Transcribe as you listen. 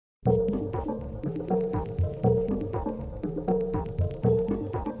Welcome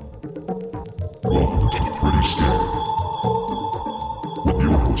to Pretty Scary with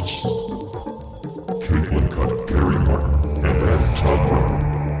your hosts, Caitlin Cutt, Gary Martin, and Adam Todd Brown.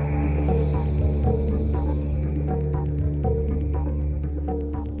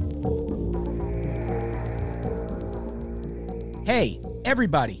 Hey,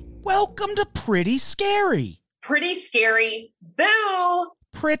 everybody, welcome to Pretty Scary. Pretty Scary Boo!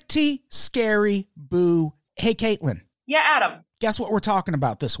 Pretty Scary Boo. Hey, Caitlin. Yeah, Adam. Guess what we're talking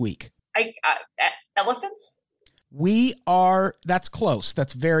about this week? Elephants? That's close.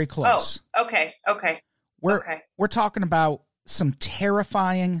 That's very close. Oh, okay. We're talking about some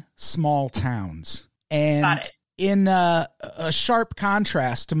terrifying small towns. And Got it. in a sharp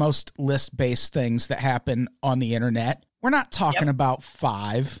contrast to most list-based things that happen on the internet, we're not talking about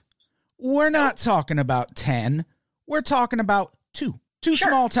 5. We're not talking about 10. We're talking about 2. Two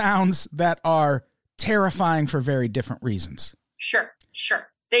small towns that are terrifying for very different reasons. Sure.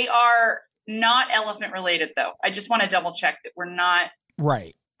 They are not elephant related, though. I just want to double check that we're not.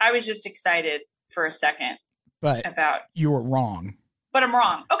 Right. I was just excited for a second. But you were wrong. But I'm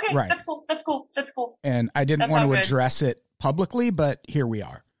wrong. Okay. Right. That's cool. And I didn't want to address it publicly, but here we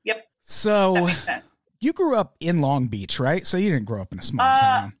are. Yep. So that makes sense. You grew up in Long Beach, right? So you didn't grow up in a small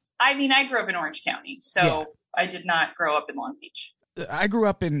town. I mean, I grew up in Orange County, so I did not grow up in Long Beach. I grew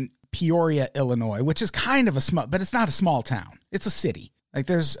up in Peoria, Illinois, which is kind of a small, but it's not a small town. It's a city. Like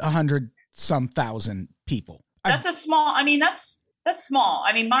there's 100-some thousand people. That's small. I mean,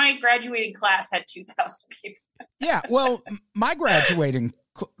 my graduating class had 2,000 people. Yeah. Well, my graduating.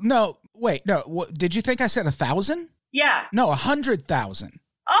 Did you think I said 1,000? Yeah. No, 100,000.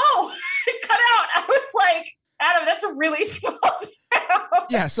 Oh, it cut out. I was like, Adam, that's a really small town.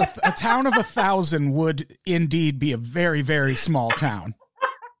 Yes, a town of 1,000 would indeed be a very, very small town.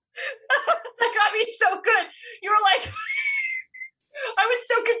 That got me so good. You were like, I was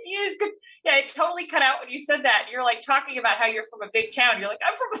so confused because it totally cut out when you said that. You're like talking about how you're from a big town. You're like,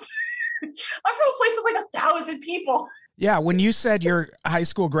 I'm from a place of like 1,000 people. Yeah, when you said your high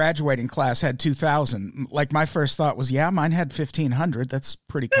school graduating class had 2,000, like my first thought was, yeah, mine had 1,500. That's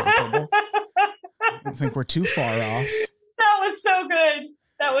pretty comparable. I don't think we're too far off. That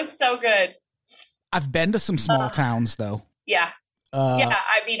was so good. I've been to some small towns, though. Yeah.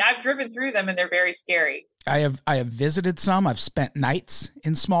 I mean, I've driven through them, and they're very scary. I have visited some. I've spent nights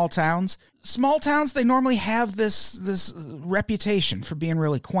in small towns. Small towns, they normally have this reputation for being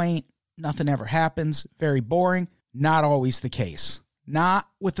really quaint. Nothing ever happens. Very boring. Not always the case. Not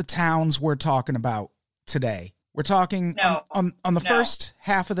with the towns we're talking about today. We're talking on the first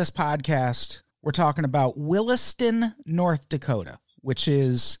half of this podcast, we're talking about Williston, North Dakota, which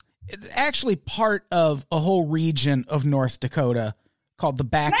is actually part of a whole region of North Dakota called the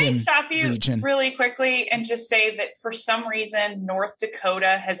Bakken region. Can I stop you really quickly and just say that for some reason, North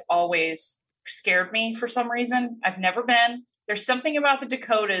Dakota has always scared me for some reason. I've never been. There's something about the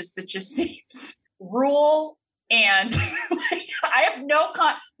Dakotas that just seems rural. And I have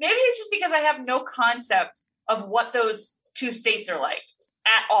maybe it's just because I have no concept of what those two states are like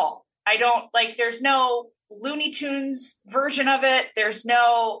at all. I don't there's no Looney Tunes version of it. There's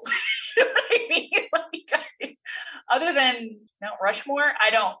no, you know what I mean? Other than Mount Rushmore, I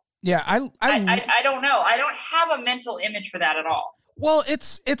don't. Yeah, I don't know. I don't have a mental image for that at all. Well,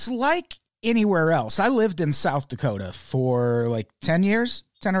 it's like anywhere else. I lived in South Dakota for like 10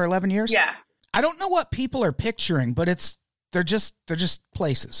 or 11 years. Yeah. I don't know what people are picturing, but they're just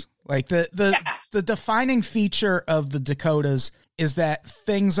places. Like the defining feature of the Dakotas is that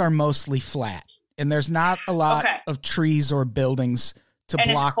things are mostly flat and there's not a lot of trees or buildings to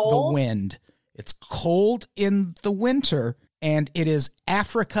block the wind. It's cold in the winter and it is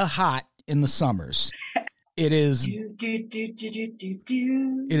Africa hot in the summers. It is it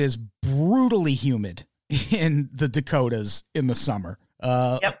is brutally humid in the Dakotas in the summer.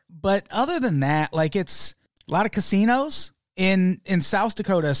 But other than that, like it's a lot of casinos in South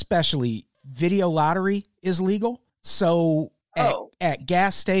Dakota, especially video lottery is legal. So at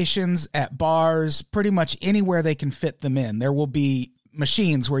gas stations, at bars, pretty much anywhere they can fit them in, there will be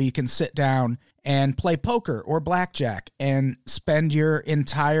machines where you can sit down and play poker or blackjack and spend your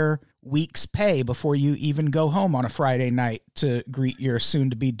entire week's pay before you even go home on a Friday night to greet your soon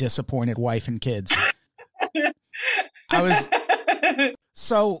to be disappointed wife and kids.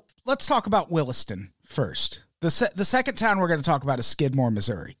 So let's talk about Williston first. The second town we're going to talk about is Skidmore,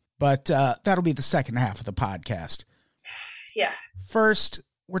 Missouri, but that'll be the second half of the podcast. Yeah. First,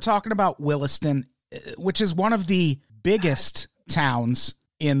 we're talking about Williston, which is one of the biggest towns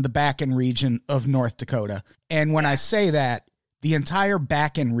in the Bakken region of North Dakota. And when I say that, The entire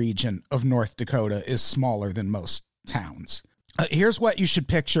back-end region of North Dakota is smaller than most towns. Here's what you should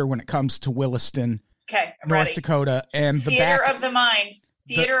picture when it comes to Williston, North Dakota, and the Theater of the mind.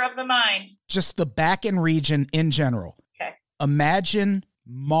 Theater of the mind. Just the back-end region in general. Okay. Imagine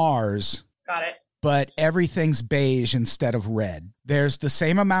Mars. Got it. But everything's beige instead of red. There's the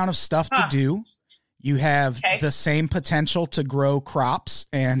same amount of stuff to do. You have the same potential to grow crops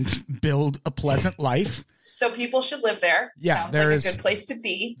and build a pleasant life. So people should live there. Yeah, sounds like a good place to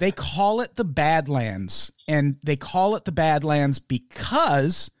be. They call it the Badlands, and they call it the Badlands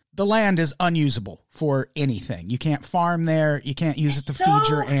because the land is unusable for anything. You can't farm there. You can't use it to feed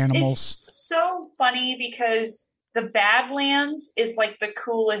your animals. It's so funny because the Badlands is like the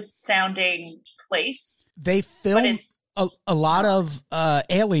coolest sounding place. They film a lot of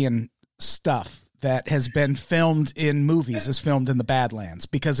alien stuff that has been filmed in movies is filmed in the Badlands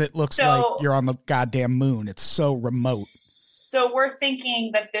because it looks like you're on the goddamn moon. It's so remote. So we're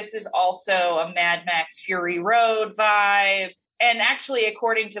thinking that this is also a Mad Max Fury Road vibe. And actually,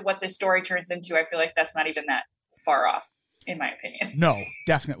 according to what this story turns into, I feel like that's not even that far off, in my opinion. No,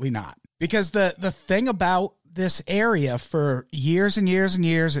 definitely not. Because the thing about this area for years and years and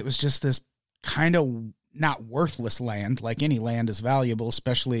years, it was just this kind of not worthless land. Like any land is valuable,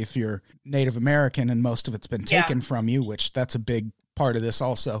 especially if you're Native American and most of it's been taken from you, which that's a big part of this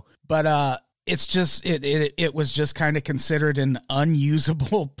also. But it's just it was just kind of considered an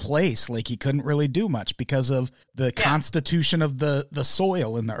unusable place. Like you couldn't really do much because of the constitution of the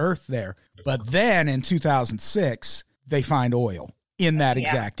soil and the earth there. But then in 2006, they find oil in that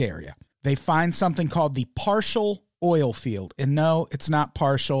exact area. They find something called the partial oil field. And no, it's not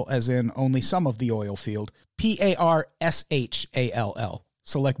partial as in only some of the oil field. Parshall.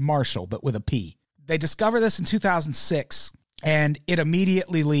 So like Marshall, but with a P. They discover this in 2006, and it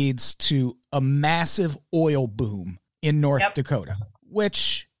immediately leads to a massive oil boom in North Dakota,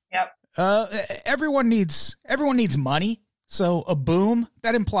 which everyone needs money. So a boom,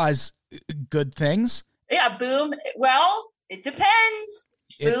 that implies good things. Yeah, boom. Well, it depends.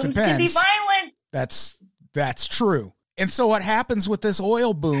 Booms can be violent. That's true. And so what happens with this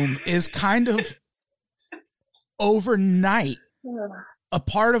oil boom is kind of overnight, a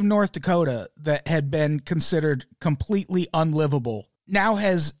part of North Dakota that had been considered completely unlivable now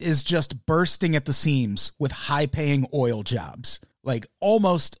is just bursting at the seams with high-paying oil jobs, like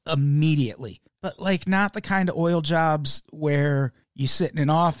almost immediately. But like not the kind of oil jobs where you sit in an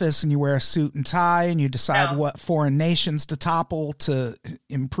office and you wear a suit and tie and you decide what foreign nations to topple to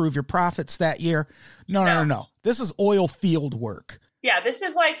improve your profits that year. No. This is oil field work. Yeah, this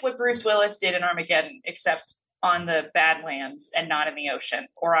is like what Bruce Willis did in Armageddon, except on the Badlands and not in the ocean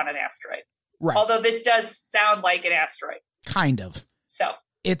or on an asteroid. Right. Although this does sound like an asteroid. Kind of. So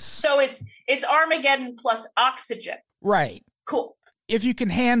it's Armageddon plus oxygen. Right. Cool. If you can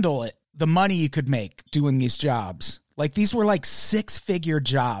handle it, the money you could make doing these jobs. Like these were like 6-figure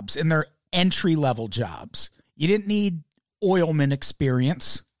jobs and they're entry-level jobs. You didn't need oilman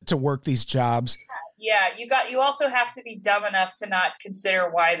experience to work these jobs. Yeah, you also have to be dumb enough to not consider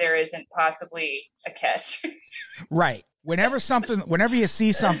why there isn't possibly a catch. Right. Whenever you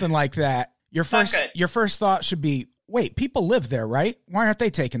see something like that, your first thought should be, wait, people live there, right? Why aren't they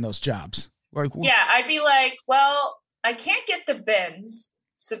taking those jobs? Like, yeah, I'd be like, well, I can't get the bends,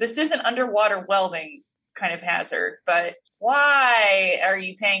 so this isn't underwater welding kind of hazard, but why are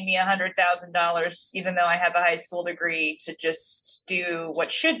you paying me $100,000 even though I have a high school degree to just do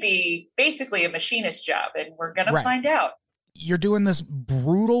what should be basically a machinist job? And we're going to find out. You're doing this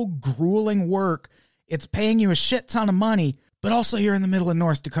brutal, grueling work. It's paying you a shit ton of money, but also you're in the middle of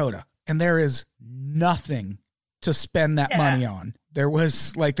North Dakota and there is nothing to spend that money on.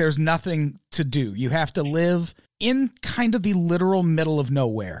 There's nothing to do. You have to live in kind of the literal middle of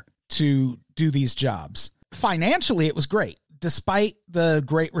nowhere to do these jobs. Financially, it was great. Despite the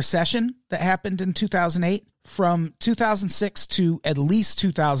Great Recession that happened in 2008, from 2006 to at least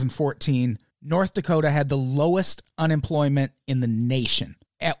 2014, North Dakota had the lowest unemployment in the nation.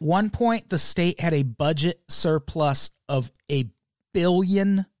 At one point, the state had a budget surplus of $1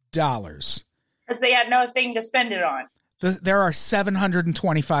 billion. Because they had nothing to spend it on. There are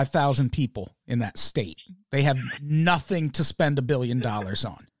 725,000 people in that state. They have nothing to spend $1 billion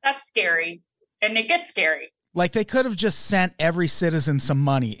on. That's scary. And it gets scary. Like they could have just sent every citizen some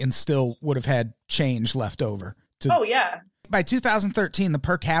money and still would have had change left over. By 2013, the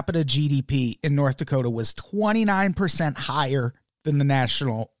per capita GDP in North Dakota was 29% higher than the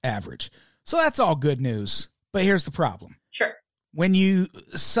national average. So that's all good news. But here's the problem. Sure. When you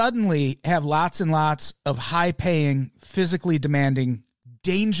suddenly have lots and lots of high-paying, physically demanding,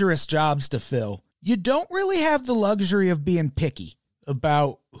 dangerous jobs to fill, you don't really have the luxury of being picky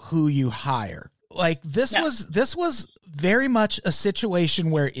about who you hire. Like this was very much a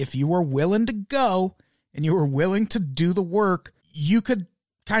situation where if you were willing to go and you were willing to do the work, you could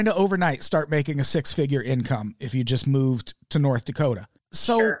kind of overnight start making a 6-figure income if you just moved to North Dakota.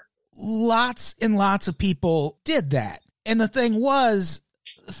 So lots and lots of people did that. And the thing was,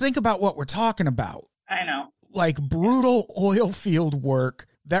 think about what we're talking about. I know. Like brutal oil field work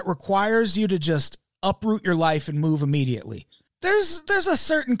that requires you to just uproot your life and move immediately. There's a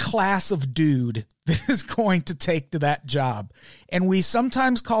certain class of dude that is going to take to that job. And we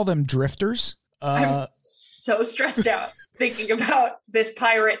sometimes call them drifters. I'm so stressed out thinking about this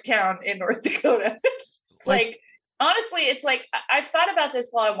pirate town in North Dakota. It's like, honestly, it's like, I've thought about this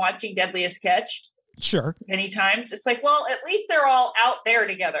while I'm watching Deadliest Catch. Sure. Many times. It's like, well, at least they're all out there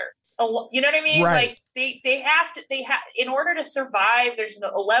together. You know what I mean? Right. Like they have, in order to survive, there's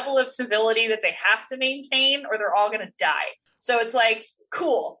a level of civility that they have to maintain or they're all going to die. So it's like,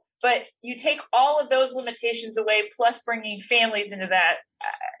 cool. But you take all of those limitations away, plus bringing families into that.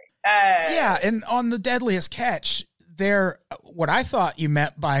 Yeah. And on the Deadliest Catch, what I thought you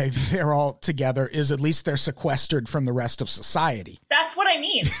meant by they're all together is at least they're sequestered from the rest of society. That's what I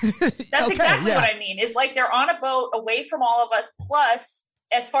mean. That's exactly what I mean. It's like they're on a boat away from all of us. Plus,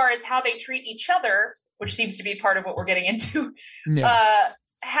 as far as how they treat each other, which seems to be part of what we're getting into, they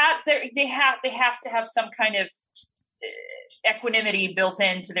have to have some kind of equanimity built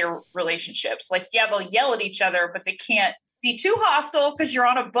into their relationships. Like, yeah, they'll yell at each other, but they can't be too hostile because you're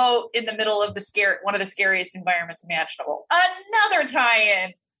on a boat in the middle of one of the scariest environments imaginable. Another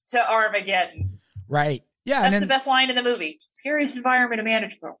tie-in to Armageddon. Right. Yeah. That's the best line in the movie. Scariest environment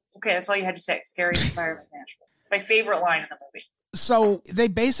imaginable. Okay, that's all you had to say. Scariest environment imaginable. It's my favorite line in the movie. So they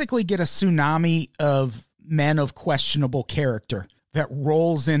basically get a tsunami of men of questionable character that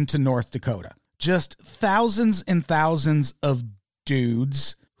rolls into North Dakota. Just thousands and thousands of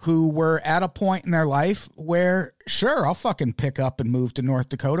dudes who were at a point in their life where, sure, I'll fucking pick up and move to North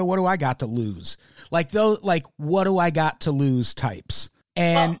Dakota. What do I got to lose? Like what do I got to lose types?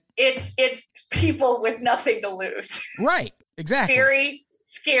 And it's people with nothing to lose. Right. Exactly. Very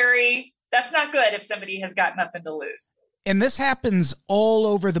scary. That's not good if somebody has got nothing to lose. And this happens all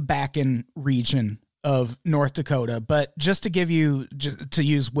over the Bakken region of North Dakota. But just to to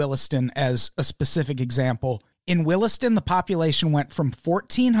use Williston as a specific example, in Williston, the population went from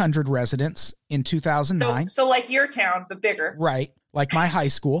 1,400 residents in 2009. So like your town, but bigger. Right. Like my high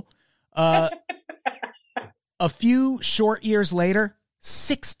school. A few short years later,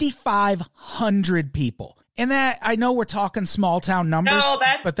 6,500 people. And that, I know we're talking small town numbers,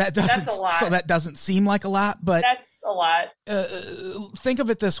 but that's a lot. So that doesn't seem like a lot, but that's a lot. Think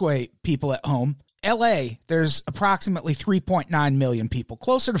of it this way, people at home. LA, there's approximately 3.9 million people,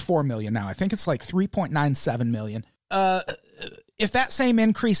 closer to 4 million now. I think it's like 3.97 million. If that same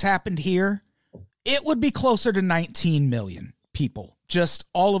increase happened here, it would be closer to 19 million people just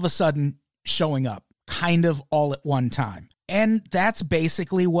all of a sudden showing up kind of all at one time. And that's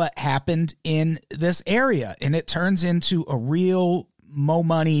basically what happened in this area. And it turns into a real mo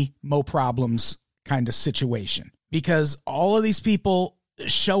money, mo problems kind of situation because all of these people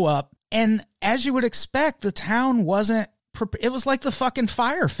show up. And as you would expect, the town wasn't, it was like the fucking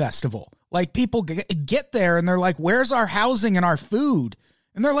fire festival. Like people get there and they're like, where's our housing and our food?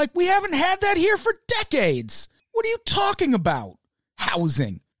 And they're like, we haven't had that here for decades. What are you talking about?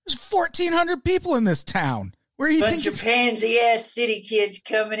 Housing. There's 1,400 people in this town. Where do you Bunch of pansy-ass city kids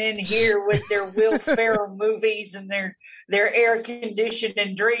coming in here with their Will Ferrell movies and their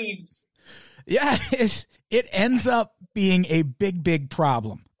air-conditioned dreams. Yeah, it ends up being a big, big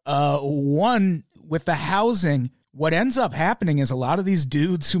problem. One, with the housing, what ends up happening is a lot of these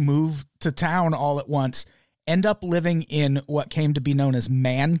dudes who move to town all at once end up living in what came to be known as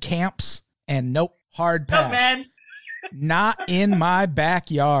man camps. And nope, hard pass. Oh, man. Not in my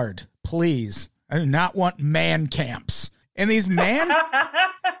backyard, please. I do not want man camps. And these man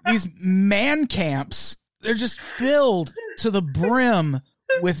camps, they're just filled to the brim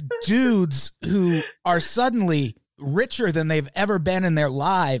with dudes who are suddenly richer than they've ever been in their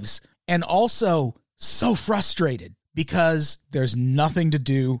lives and also so frustrated because there's nothing to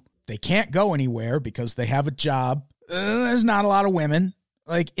do. They can't go anywhere because they have a job. There's not a lot of women.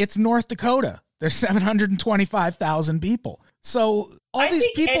 Like, it's North Dakota. There's 725,000 people. So all these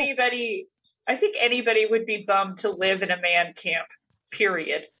people... I think anybody would be bummed to live in a man camp,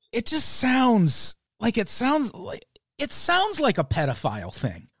 period. It just sounds like a pedophile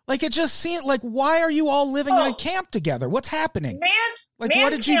thing. Like, it just seemed like, why are you all living in a camp together? What's happening? What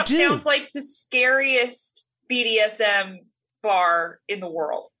did you do? Sounds like the scariest BDSM bar in the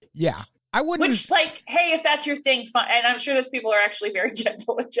world. Yeah. I wouldn't. Which, like, hey, if that's your thing, fine. And I'm sure those people are actually very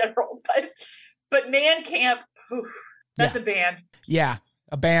gentle in general. But man camp, that's a band. Yeah,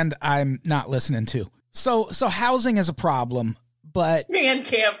 a band I'm not listening to. So housing is a problem, but man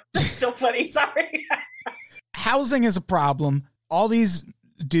camp. That's still funny. Sorry. Housing is a problem. All these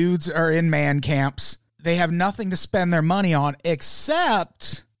dudes are in man camps. They have nothing to spend their money on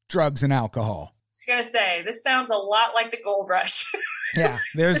except drugs and alcohol. I was gonna say, this sounds a lot like the gold rush. Yeah,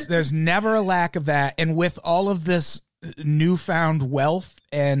 there's never a lack of that. And with all of this newfound wealth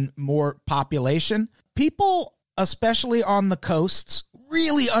and more population, people, especially on the coasts,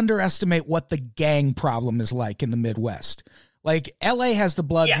 really underestimate what the gang problem is like in the Midwest. Like, LA has the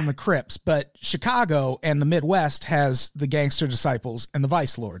Bloods and the Crips, but Chicago and the Midwest has the Gangster Disciples and the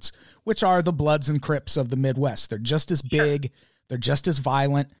Vice Lords, which are the Bloods and Crips of the Midwest. They're just as big. They're just as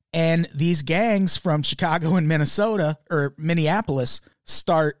violent. And these gangs from Chicago and Minnesota or Minneapolis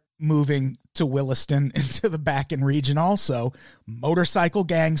start moving to Williston into the back-end region also. Motorcycle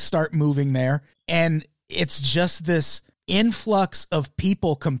gangs start moving there. And it's just this influx of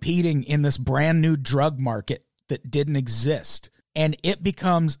people competing in this brand new drug market that didn't exist. And it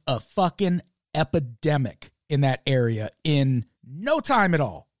becomes a fucking epidemic in that area in no time at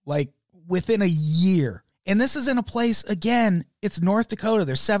all. Like within a year. And this is in a place, again, it's North Dakota.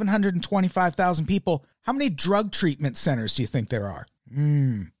 There's 725,000 people. How many drug treatment centers do you think there are?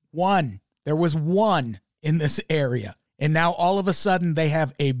 One. There was one in this area. And now all of a sudden they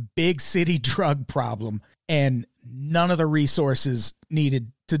have a big city drug problem and none of the resources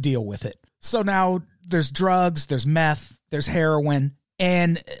needed to deal with it. So now there's drugs, there's meth, there's heroin,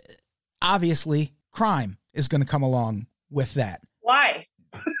 and obviously crime is going to come along with that. Why?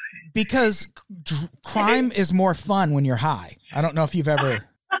 Because crime is more fun when you're high. I don't know if you've ever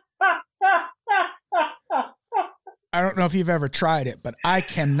tried it, but I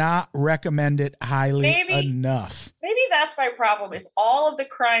cannot recommend it highly enough. Maybe that's my problem is all of the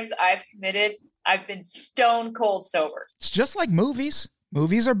crimes I've committed, I've been stone cold sober. It's just like movies.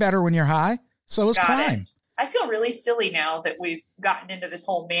 Movies are better when you're high. So is crime. I feel really silly now that we've gotten into this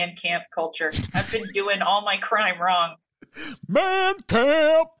whole man camp culture. I've been doing all my crime wrong. Man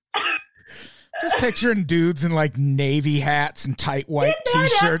camp. Just picturing dudes in like navy hats and tight white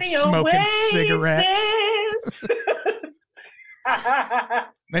t-shirts smoking cigarettes.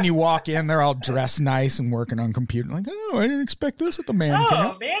 Then you walk in, they're all dressed nice and working on computer. Like, oh, I didn't expect this at the man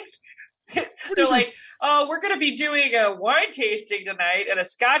camp. Oh, man. They're like, oh, we're going to be doing a wine tasting tonight and a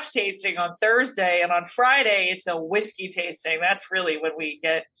scotch tasting on Thursday. And on Friday, it's a whiskey tasting. That's really when we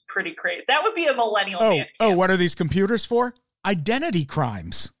get pretty crazy. That would be a millennial man camp. Oh, what are these computers for? Identity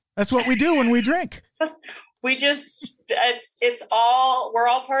crimes. That's what we do when we drink. It's all, we're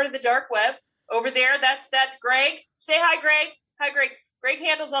all part of the dark web. Over there, that's Greg. Say hi, Greg. Hi, Greg. Greg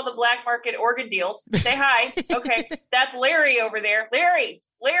handles all the black market organ deals. Say hi. Okay. That's Larry over there. Larry.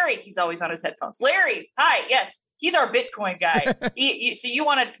 He's always on his headphones. Larry. Hi. Yes. He's our Bitcoin guy. So you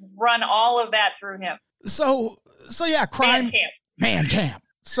want to run all of that through him. So yeah, crime. Man camp.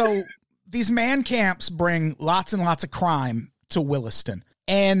 So these man camps bring lots and lots of crime to Williston.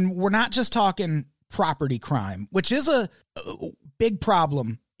 And we're not just talking property crime, which is a big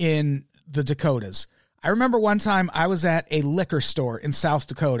problem in the Dakotas. I remember one time I was at a liquor store in South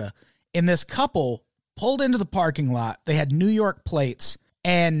Dakota, and this couple pulled into the parking lot. They had New York plates,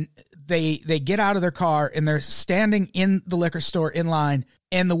 and they get out of their car, and they're standing in the liquor store in line,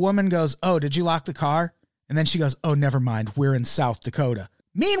 and the woman goes, "Oh, did you lock the car?" And then she goes, "Oh, never mind. We're in South Dakota."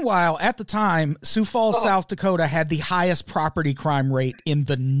 Meanwhile, at the time, Sioux Falls, South Dakota had the highest property crime rate in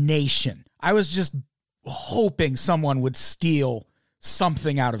the nation. I was just hoping someone would steal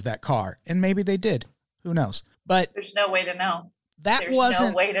something out of that car, and maybe they did. Who knows? But there's no way to know. That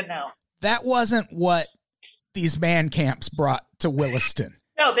wasn't what these man camps brought to Williston.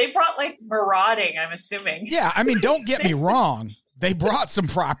 No, they brought like marauding, I'm assuming. Yeah, I mean, don't get me wrong. They brought some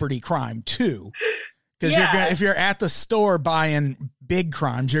property crime too. Because if you're at the store buying big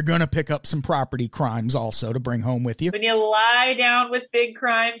crimes, you're going to pick up some property crimes also to bring home with you. When you lie down with big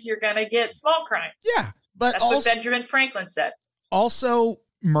crimes, you're going to get small crimes. Yeah. But that's what Benjamin Franklin said. Also,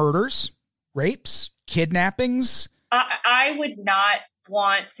 murders, rapes, kidnappings. I would not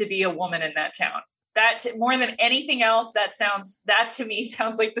want to be a woman in that town. That more than anything else, that to me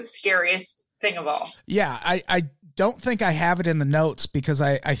sounds like the scariest thing of all. Yeah, I don't think I have it in the notes because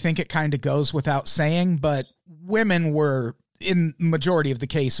I think it kind of goes without saying, but women were, in majority of the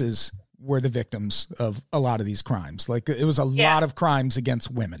cases, were the victims of a lot of these crimes. Like it was a lot of crimes against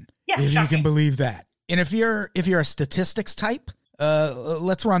women. Yeah, if you can believe that. And if you're a statistics type,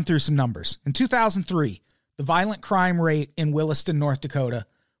 let's run through some numbers. In 2003, the violent crime rate in Williston, North Dakota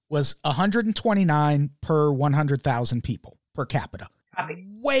was 129 per 100,000 people per capita. Copy.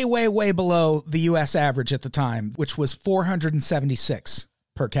 Way, way, way below the U.S. average at the time, which was 476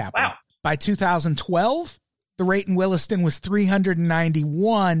 per capita. Wow. By 2012, the rate in Williston was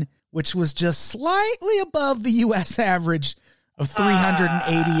 391, which was just slightly above the U.S. average of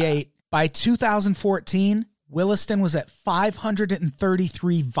 388. By 2014, Williston was at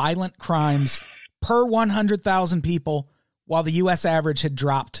 533 violent crimes per 100,000 people, while the U.S. average had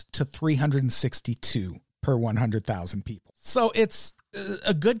dropped to 362 per 100,000 people. So it's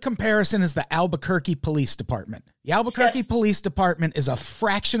a good comparison is the Albuquerque Police Department. The Albuquerque Police Department is a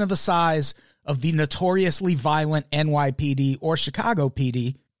fraction of the size of the notoriously violent NYPD or Chicago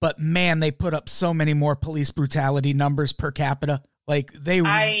PD, but man, they put up so many more police brutality numbers per capita. Like they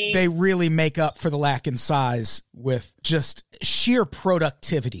really make up for the lack in size with just sheer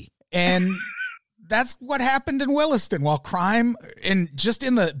productivity. And that's what happened in Williston. While crime, and just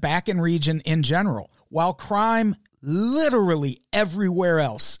in the back-end region in general, while crime literally everywhere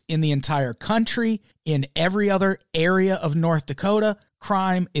else in the entire country, in every other area of North Dakota,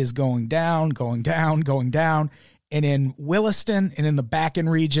 crime is going down, going down, going down. And in Williston and in the back-end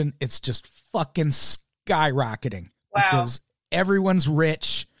region, it's just fucking skyrocketing. Wow. Because everyone's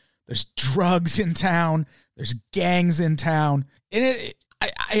rich. There's drugs in town. There's gangs in town. And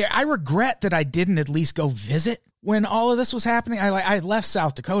I regret that I didn't at least go visit when all of this was happening. I left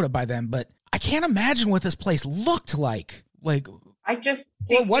South Dakota by then, but I can't imagine what this place looked like. Like, I just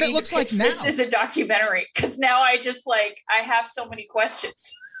think what it looks like now. This is a documentary because now I have so many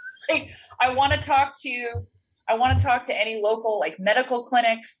questions. Like, I want to talk to any local like medical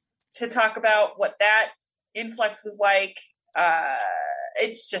clinics to talk about what that influx was like.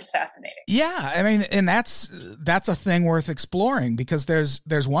 It's just fascinating. Yeah, I mean, and that's a thing worth exploring because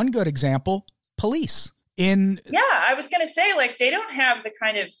there's one good example: police in. Yeah, I was going to say, like, they don't have the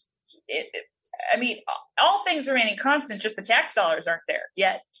kind of. I mean, all things remaining constant, just the tax dollars aren't there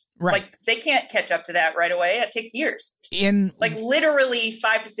yet. Right. Like, they can't catch up to that right away. It takes years. Like literally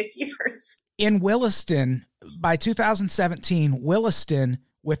 5 to 6 years. In Williston, by 2017, Williston,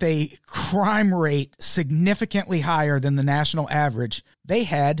 with a crime rate significantly higher than the national average, they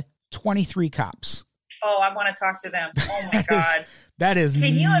had 23 cops. Oh, I want to talk to them. Oh my God. That is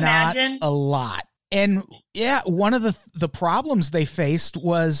Can you not imagine? A lot. And yeah, one of the problems they faced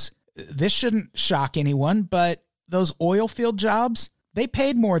was, this shouldn't shock anyone, but those oil field jobs, they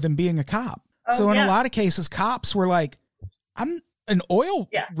paid more than being a cop. So in a lot of cases, cops were like, an oil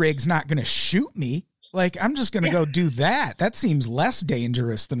rig's not going to shoot me. Like, I'm just going to go do that. That seems less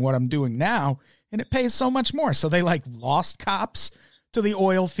dangerous than what I'm doing now. And it pays so much more. So they like lost cops to the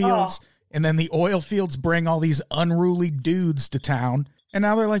oil fields. And then the oil fields bring all these unruly dudes to town. And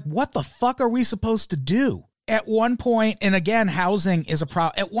now they're like, what the fuck are we supposed to do? At one point, and again, housing is a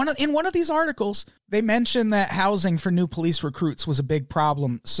problem. In one of these articles, they mentioned that housing for new police recruits was a big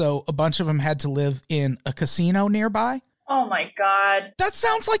problem. So a bunch of them had to live in a casino nearby. Oh my God. That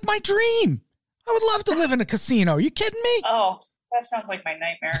sounds like my dream. I would love to live in a casino. Are you kidding me? Oh, that sounds like my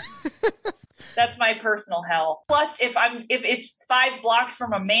nightmare. That's my personal hell. Plus, if it's 5 blocks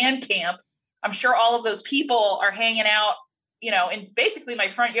from a man camp, I'm sure all of those people are hanging out, in basically my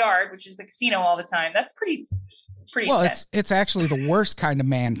front yard, which is the casino all the time. That's pretty intense. It's actually the worst kind of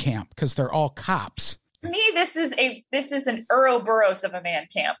man camp because they're all cops. To me, this is an Ouroboros of a man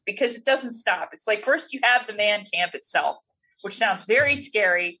camp because it doesn't stop. It's like, first you have the man camp itself, which sounds very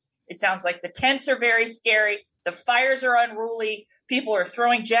scary. It sounds like the tents are very scary. The fires are unruly. People are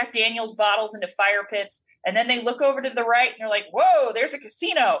throwing Jack Daniels bottles into fire pits. And then they look over to the right and they're like, whoa, there's a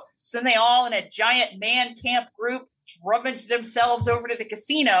casino. So then they all in a giant man camp group rummage themselves over to the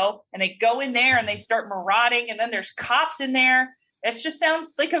casino and they go in there and they start marauding. And then there's cops in there. It just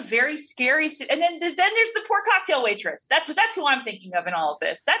sounds like a very scary. And then there's the poor cocktail waitress. That's who I'm thinking of in all of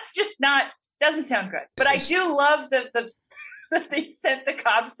this. That's just doesn't sound good. But I do love that they sent the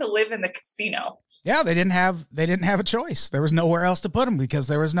cops to live in the casino. Yeah, they didn't have a choice. There was nowhere else to put them because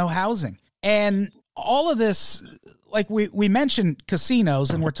there was no housing. And all of this, like we mentioned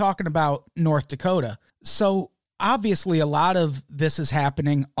casinos and we're talking about North Dakota. So obviously a lot of this is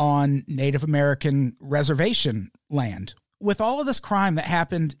happening on Native American reservation land. With all of this crime that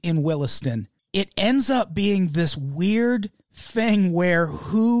happened in Williston, it ends up being this weird thing where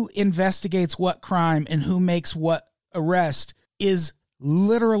who investigates what crime and who makes what arrest is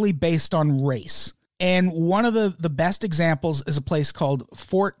literally based on race. And one of the best examples is a place called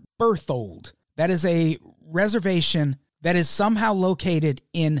Fort Berthold. That is a reservation that is somehow located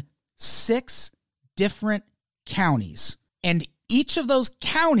in 6 different counties. And each of those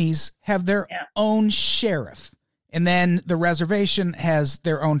counties have their own sheriff. And then the reservation has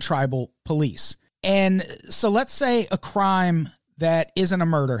their own tribal police. And so let's say a crime that isn't a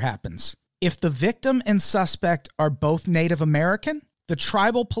murder happens. If the victim and suspect are both Native American, the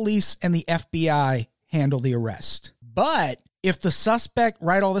tribal police and the FBI handle the arrest. But if the suspect,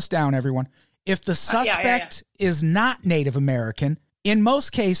 write all this down, everyone. If the suspect is not Native American, in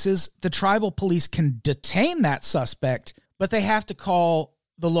most cases, the tribal police can detain that suspect, but they have to call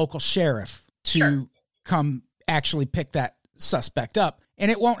the local sheriff to come actually pick that suspect up. And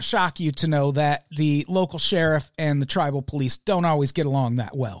it won't shock you to know that the local sheriff and the tribal police don't always get along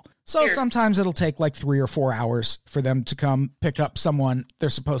that well. So sometimes it'll take like 3 or 4 hours for them to come pick up someone they're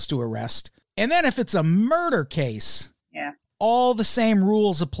supposed to arrest. And then if it's a murder case, all the same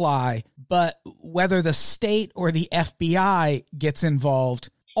rules apply, but whether the state or the FBI gets involved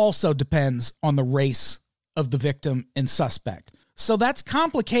also depends on the race of the victim and suspect. So that's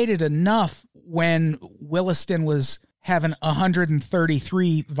complicated enough when Williston was having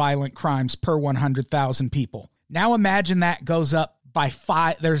 133 violent crimes per 100,000 people. Now imagine that goes up by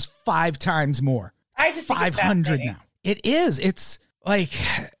 5. There's 5 times more. I just think 500 now. It is. It's like...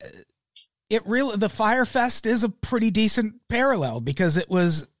 the Fyre Fest is a pretty decent parallel because it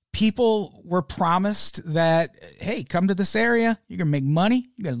was people were promised that, hey, come to this area. You're going to make money.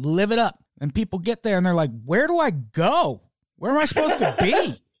 You're going to live it up. And people get there and they're like, where do I go? Where am I supposed to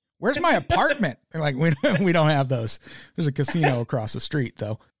be? Where's my apartment? They're like, we don't have those. There's a casino across the street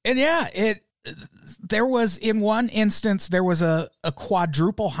though. And there was in one instance, there was a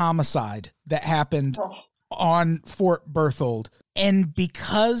quadruple homicide that happened on Fort Berthold. And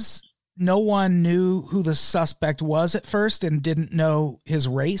because no one knew who the suspect was at first and didn't know his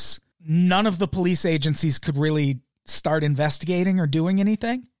race, none of the police agencies could really start investigating or doing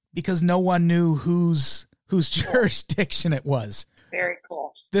anything because no one knew whose jurisdiction it was. Very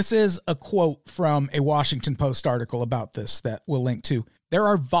cool. This is a quote from a Washington Post article about this that we'll link to. There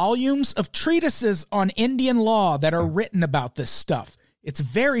are volumes of treatises on Indian law that are written about this stuff. It's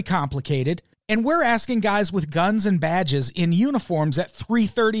very complicated. And we're asking guys with guns and badges in uniforms at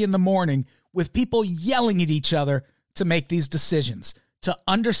 3:30 in the morning with people yelling at each other to make these decisions, to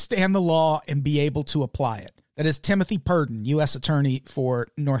understand the law and be able to apply it. That is Timothy Purdon, U.S. Attorney for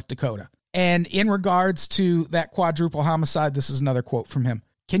North Dakota. And in regards to that quadruple homicide, this is another quote from him.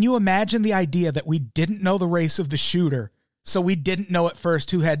 Can you imagine the idea that we didn't know the race of the shooter, so we didn't know at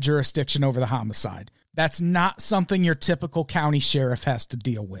first who had jurisdiction over the homicide? That's not something your typical county sheriff has to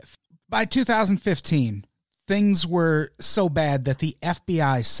deal with. By 2015, things were so bad that the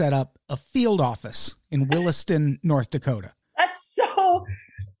FBI set up a field office in Williston, North Dakota. That's so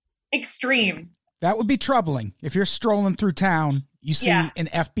extreme. That would be troubling. If you're strolling through town, you see an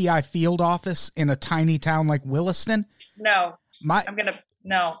FBI field office in a tiny town like Williston. No, I'm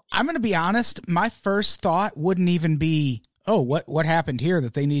going to be honest. My first thought wouldn't even be, oh, what happened here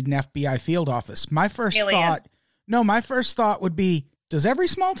that they need an FBI field office? My first thought would be, does every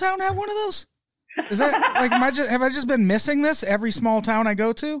small town have one of those? Is that like, have I just been missing this every small town I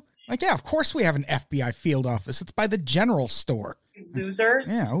go to? Like, yeah, of course we have an FBI field office. It's by the general store. Loser.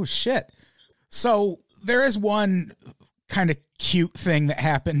 Yeah. Oh shit. So there is one kind of cute thing that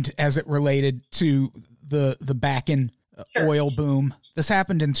happened as it related to the Bakken oil boom. This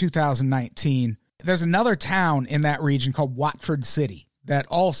happened in 2019. There's another town in that region called Watford City that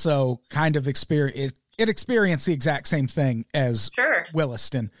also kind of experienced the exact same thing as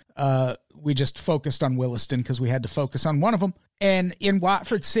Williston. We just focused on Williston because we had to focus on one of them. And in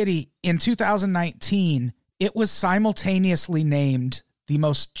Watford City in 2019, it was simultaneously named the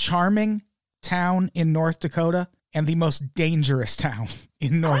most charming town in North Dakota and the most dangerous town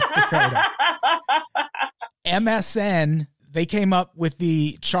in North Dakota. MSN, they came up with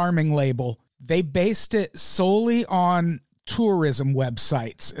the charming label. They based it solely on tourism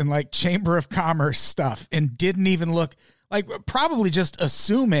websites and like Chamber of Commerce stuff and didn't even look like, probably just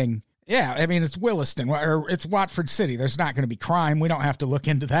assuming, it's Williston or it's Watford City. There's not going to be crime. We don't have to look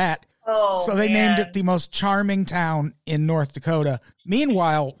into that. So they named it the most charming town in North Dakota.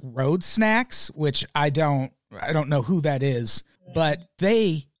 Meanwhile, Road Snacks, which I don't know who that is, but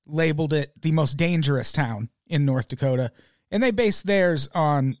they labeled it the most dangerous town in North Dakota. And they based theirs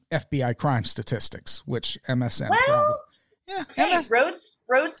on FBI crime statistics, which MSN probably. Yeah, hey, road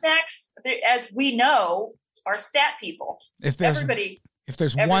snacks, as we know, are stat people. If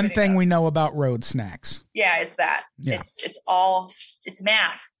there's one thing we know about road snacks, it's that. Yeah. It's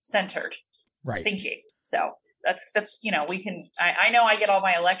math centered, right? Thinking. So that's we can. I know I get all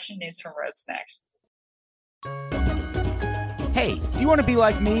my election news from road snacks. Hey, do you want to be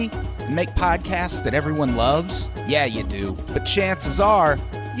like me and make podcasts that everyone loves? Yeah, you do. But chances are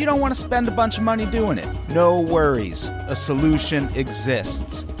You don't want to spend a bunch of money doing it. No worries. A solution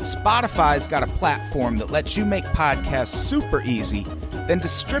exists. Spotify's got a platform that lets you make podcasts super easy, then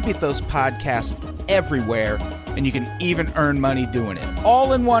distribute those podcasts everywhere, and you can even earn money doing it.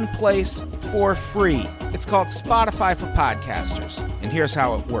 All in one place for free. It's called Spotify for Podcasters, and here's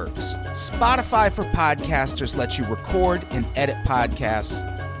how it works. Spotify for Podcasters lets you record and edit podcasts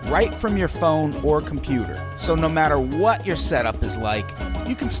right from your phone or computer. So no matter what your setup is like,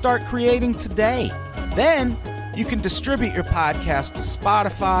 you can start creating today. Then you can distribute your podcast to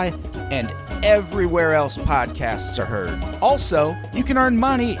Spotify and everywhere else podcasts are heard. Also, you can earn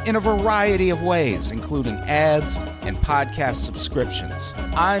money in a variety of ways, including ads and podcast subscriptions.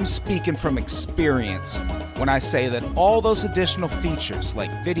 I'm speaking from experience when I say that all those additional features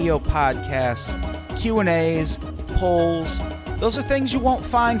like video podcasts, Q&As, polls, those are things you won't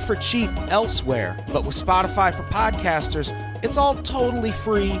find for cheap elsewhere. But with Spotify for Podcasters, it's all totally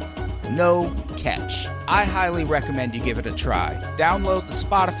free, no catch. I highly recommend you give it a try. Download the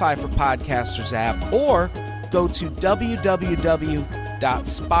Spotify for Podcasters app or go to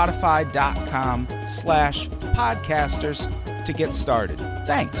www.spotify.com/podcasters to get started.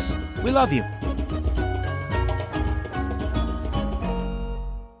 Thanks. We love you.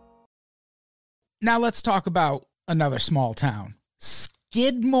 Now let's talk about another small town.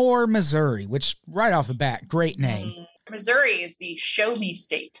 Skidmore, Missouri, which right off the bat, great name. Missouri is the show me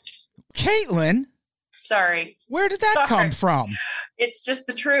state. Caitlin? Sorry. Where did that come from? It's just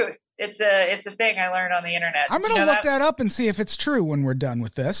the truth. It's a thing I learned on the internet. I'm going to look that up and see if it's true when we're done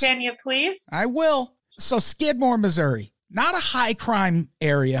with this. Can you please? I will. So Skidmore, Missouri, not a high crime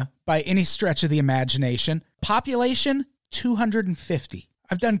area by any stretch of the imagination. Population, 250.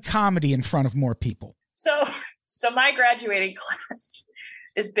 I've done comedy in front of more people. So my graduating class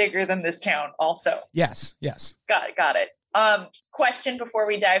is bigger than this town also. Yes. Got it. Question before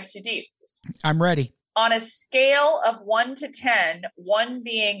we dive too deep. I'm ready. On a scale of 1 to 10, 1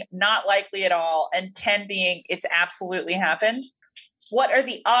 being not likely at all and 10 being it's absolutely happened, what are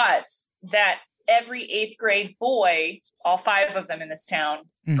the odds that every 8th grade boy, all 5 of them in this town,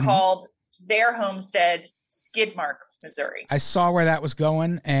 called their homestead Skidmark, Missouri? I saw where that was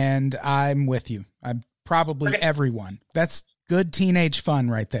going, and I'm with you. I'm probably everyone. That's good teenage fun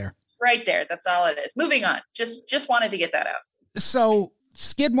right there. Right there. That's all it is. Moving on. Just wanted to get that out. So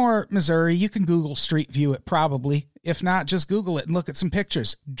Skidmore, Missouri, you can Google Street View it probably. If not, just Google it and look at some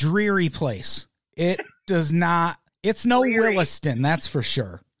pictures. Dreary place. It does not, it's no Williston, that's for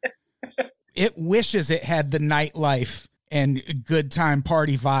sure. It wishes it had the nightlife and good time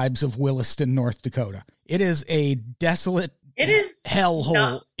party vibes of Williston, North Dakota. It is a desolate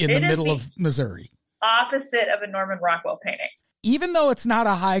hellhole in the middle of Missouri. Opposite of a Norman Rockwell painting. Even though it's not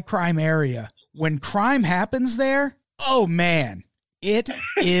a high crime area, when crime happens there, oh man, it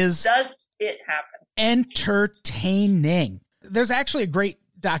is. Does it happen? Entertaining. There's actually a great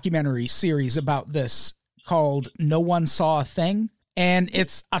documentary series about this called No One Saw a Thing. And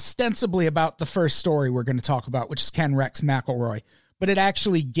it's ostensibly about the first story we're going to talk about, which is Ken Rex McElroy. But it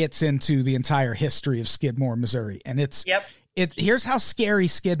actually gets into the entire history of Skidmore, Missouri. And here's how scary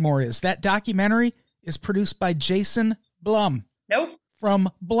Skidmore is. That documentary is produced by Jason Blum. Nope. From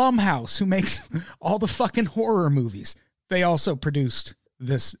Blumhouse, who makes all the fucking horror movies. They also produced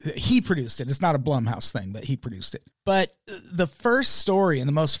this. He produced it. It's not a Blumhouse thing, but he produced it. But the first story and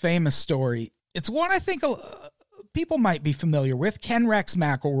the most famous story, it's one I think people might be familiar with. Ken Rex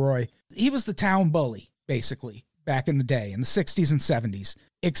McElroy. He was the town bully, basically, back in the day, in the 60s and 70s,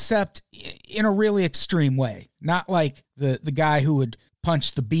 except in a really extreme way. Not like the guy who would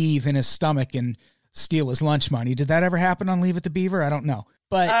punch the beaver in his stomach and steal his lunch money. Did that ever happen on Leave It to Beaver? I don't know.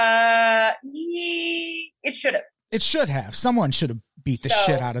 But it should have. It should have. Someone should have beat the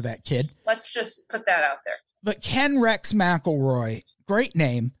shit out of that kid. Let's just put that out there. But Ken Rex McElroy, great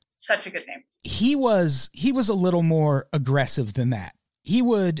name. Such a good name. He was a little more aggressive than that. He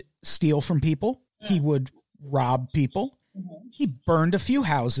would steal from people. He would rob people. He burned a few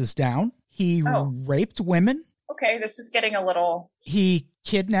houses down. He raped women. Okay, this is getting a little... He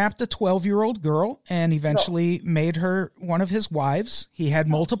kidnapped a 12-year-old girl and eventually made her one of his wives. He had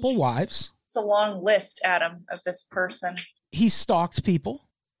multiple wives. It's a long list, Adam, of this person. He stalked people.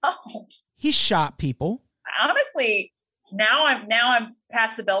 Oh. He shot people. Honestly, now I'm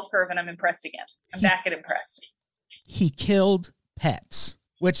past the bell curve and I'm impressed again. I'm back at impressed. He killed pets,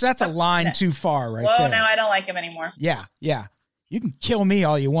 which that's a line too far right there. Well, now I don't like him anymore. Yeah. You can kill me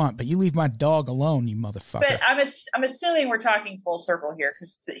all you want, but you leave my dog alone, you motherfucker. But I'm assuming we're talking full circle here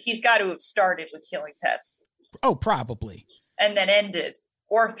because he's got to have started with killing pets. Oh, probably. And then ended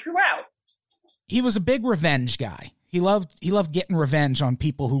or throughout. He was a big revenge guy. He loved getting revenge on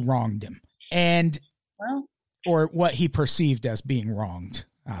people who wronged him, or what he perceived as being wronged.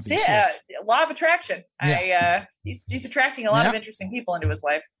 Obviously, law of attraction. Yeah. He's attracting a lot of interesting people into his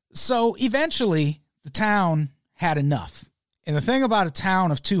life. So eventually, the town had enough. And the thing about a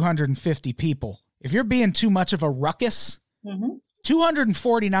town of 250 people, if you're being too much of a ruckus,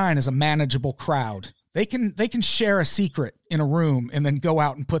 249 is a manageable crowd. They can share a secret in a room and then go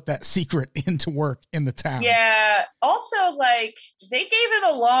out and put that secret into work in the town. Yeah. Also, like, they gave it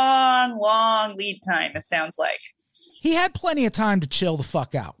a long, long lead time, it sounds like. He had plenty of time to chill the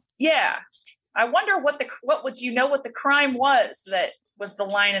fuck out. Yeah. I wonder what you know what the crime was that was the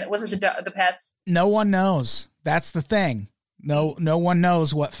line? Was it the pets? No one knows. That's the thing. No one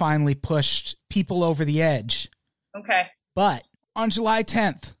knows what finally pushed people over the edge. Okay. But on July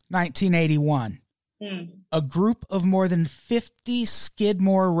 10th, 1981, a group of more than 50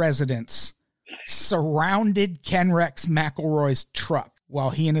 Skidmore residents surrounded Ken Rex McElroy's truck while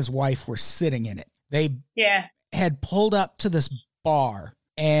he and his wife were sitting in it. They had pulled up to this bar,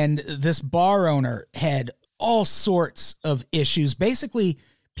 and this bar owner had all sorts of issues. Basically,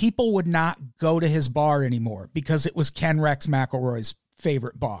 people would not go to his bar anymore because it was Ken Rex McElroy's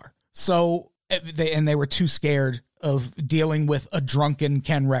favorite bar. So they were too scared of dealing with a drunken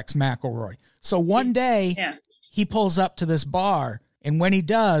Ken Rex McElroy. So one day he pulls up to this bar, and when he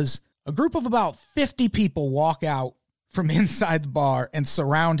does, a group of about 50 people walk out from inside the bar and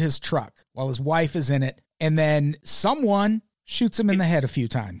surround his truck while his wife is in it. And then someone shoots him in the head a few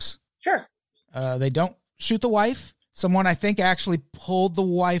times. Sure. They don't shoot the wife. Someone, I think, actually pulled the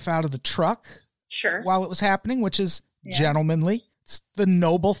wife out of the truck while it was happening, which is gentlemanly. It's the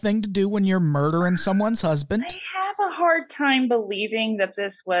noble thing to do when you're murdering someone's husband. I have a hard time believing that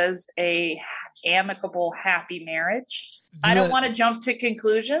this was a amicable, happy marriage. I don't want to jump to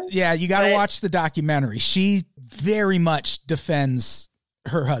conclusions. Yeah, you got to watch the documentary. She very much defends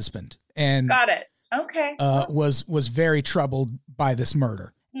her husband. And got it. Okay. Was very troubled by this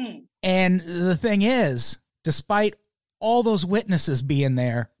murder. And the thing is, despite all those witnesses being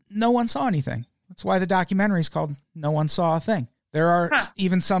there, no one saw anything. That's why the documentary is called No One Saw a Thing. There are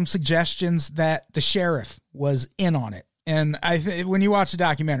even some suggestions that the sheriff was in on it. And when you watch the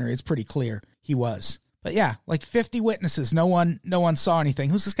documentary, it's pretty clear he was. But yeah, like 50 witnesses, no one saw anything.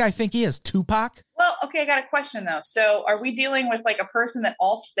 Who's this guy think he is? Tupac? Well, okay, I got a question though. So are we dealing with like a person that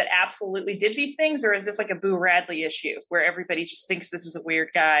absolutely did these things, or is this like a Boo Radley issue where everybody just thinks this is a weird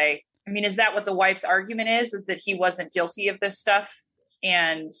guy? I mean, is that what the wife's argument is that he wasn't guilty of this stuff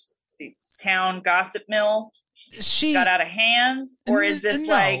and the town gossip mill got out of hand? Or is this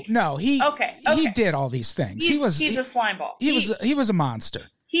he did all these things. He's a slime ball. He was a monster.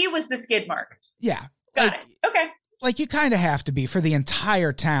 He was the skid mark. Yeah. Got it. Okay. Like you kind of have to be for the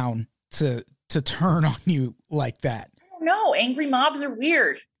entire town to turn on you like that. I don't know. Angry mobs are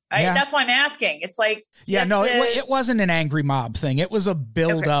weird. That's why I'm asking. It's like, it wasn't an angry mob thing. It was a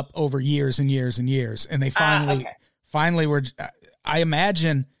build up over years and years and years. And they finally were, I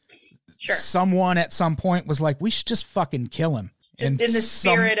imagine someone at some point was like, we should just fucking kill him. Just in the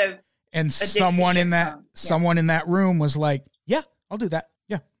spirit of, and someone in that room was like, yeah, I'll do that.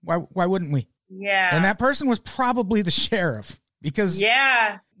 Yeah. Why wouldn't we? Yeah. And that person was probably the sheriff, because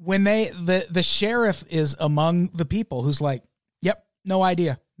when the sheriff is among the people who's like, yep, no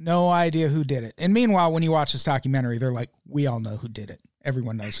idea who did it. And meanwhile, when you watch this documentary, they're like, we all know who did it.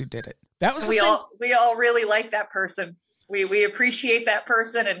 Everyone knows who did it. That was we all really like that person. We appreciate that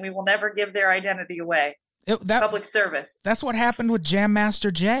person, and we will never give their identity away. Public service. That's what happened with Jam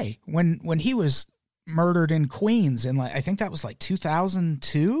Master Jay when he was murdered in Queens in I think that was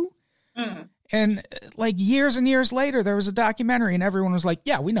 2002. And years and years later, there was a documentary and everyone was like,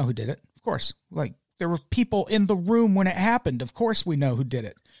 yeah, we know who did it. Of course. There were people in the room when it happened. Of course we know who did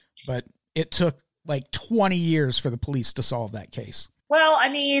it. But it took 20 years for the police to solve that case. Well, I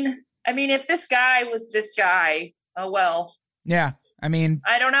mean, if this guy was this guy, oh well. Yeah. I mean,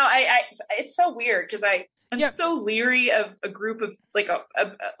 I don't know. It's so weird because I'm so leery of a group of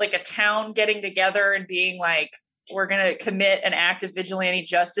a town getting together and being like, we're going to commit an act of vigilante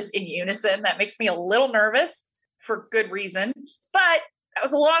justice in unison. That makes me a little nervous for good reason. But that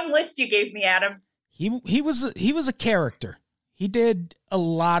was a long list you gave me, Adam. He was a character. He did a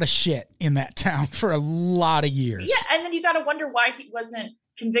lot of shit in that town for a lot of years. Yeah, and then you got to wonder why he wasn't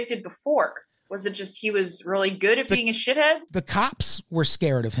convicted before. Was it just he was really good at being a shithead? The cops were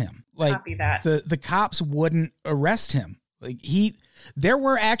scared of him. Copy that. The cops wouldn't arrest him. There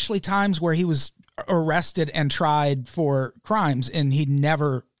were actually times where he was arrested and tried for crimes, and he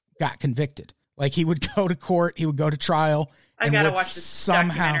never got convicted. He would go to court, he would go to trial. I gotta watch this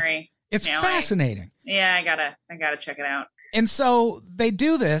documentary. It's fascinating. I gotta check it out. And so they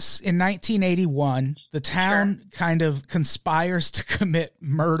do this in 1981. The town kind of conspires to commit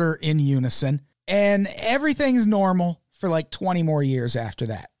murder in unison, and everything's normal for like 20 more years after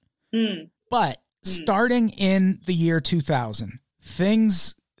that. But starting in the year 2000,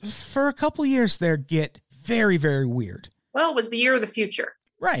 things for a couple years there get very, very weird. Well, it was the year of the future.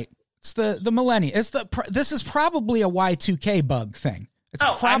 Right. It's the millennium. This is probably a Y2K bug thing. It's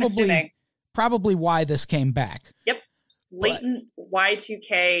I'm assuming. Probably why this came back. Yep. Latent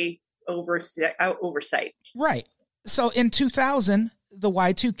Y2K oversight. Right. So in 2000, the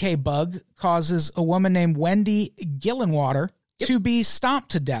Y2K bug causes a woman named Wendy Gillenwater to be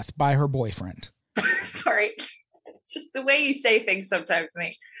stomped to death by her boyfriend. Sorry. It's just the way you say things sometimes,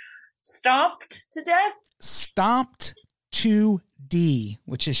 mate. Stomped to death? Stomped to D,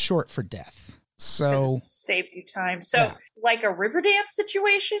 which is short for death. So it saves you time. So like a Riverdance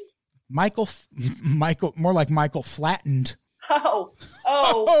situation? Michael, more like Michael flattened.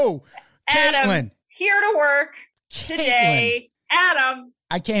 Oh, Adam, Caitlin. Here to work today. Adam.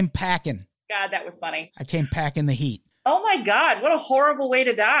 I came packing. God, that was funny. I came packing the heat. Oh my God, what a horrible way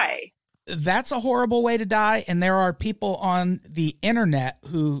to die. That's a horrible way to die, and there are people on the internet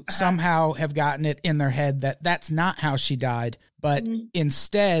who somehow have gotten it in their head that that's not how she died, but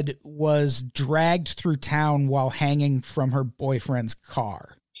instead was dragged through town while hanging from her boyfriend's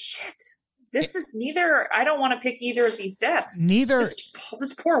car. Shit. This is neither. I don't want to pick either of these deaths. Neither.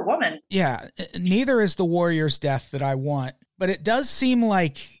 This poor woman. Yeah. Neither is the warrior's death that I want, but it does seem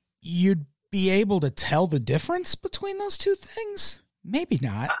like you'd be able to tell the difference between those two things. Maybe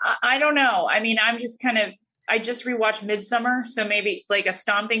not. I don't know. I mean, I just rewatched Midsummer, so maybe like a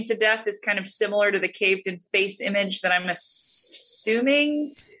stomping to death is kind of similar to the caved in face image that I'm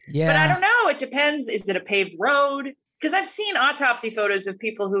assuming. Yeah. But I don't know. It depends. Is it a paved road? Because I've seen autopsy photos of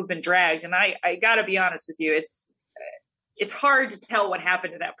people who've been dragged, and I got to be honest with you, it's hard to tell what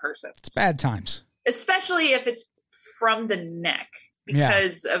happened to that person. It's bad times. Especially if it's from the neck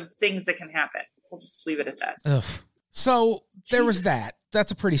because of things that can happen. We'll just leave it at that. Ugh. So there was that.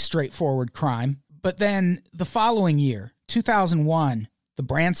 That's a pretty straightforward crime. But then the following year, 2001, the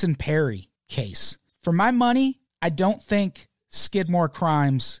Branson Perry case. For my money, I don't think Skidmore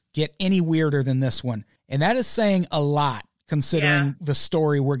crimes get any weirder than this one. And that is saying a lot considering the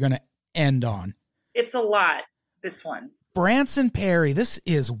story we're going to end on. It's a lot, this one. Branson Perry, this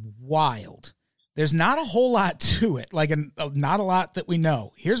is wild. There's not a whole lot to it, not a lot that we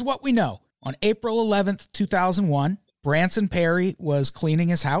know. Here's what we know. On April 11th, 2001, Branson Perry was cleaning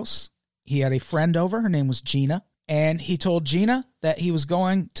his house. He had a friend over. Her name was Gina. And he told Gina that he was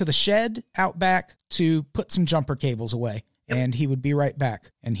going to the shed out back to put some jumper cables away. Yep. And he would be right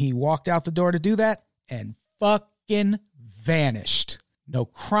back. And he walked out the door to do that and fucking vanished. No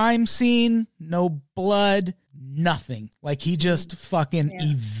crime scene, no blood, nothing. Like he just fucking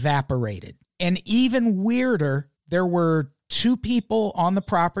evaporated. And even weirder, there were 2 people on the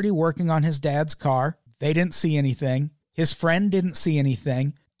property working on his dad's car. They didn't see anything. His friend didn't see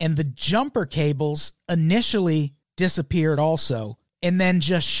anything. And the jumper cables initially disappeared also, and then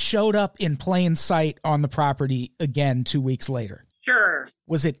just showed up in plain sight on the property again 2 weeks later. Sure.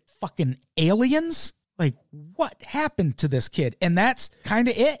 Was it fucking aliens? Like, what happened to this kid? And that's kind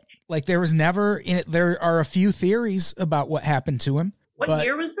of it. Like, there are a few theories about what happened to him. What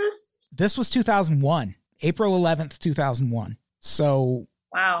year was this? This was 2001. April 11th, 2001. So.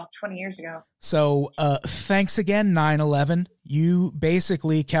 Wow, 20 years ago. So thanks again, 9/11. You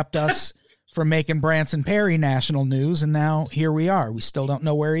basically kept us from making Branson Perry national news, and now here we are. We still don't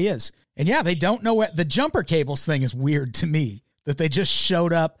know where he is. And yeah, they don't know what the jumper cables thing is weird to me, that they just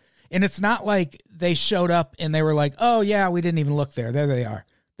showed up. And it's not like they showed up and they were like, oh yeah, we didn't even look there. There they are.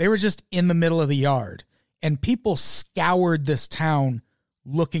 They were just in the middle of the yard. And people scoured this town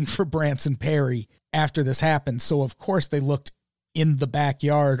looking for Branson Perry after this happened. So of course they looked in the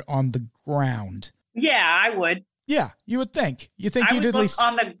backyard on the ground. Yeah, I would. Yeah, you would think. You think I you'd would at look least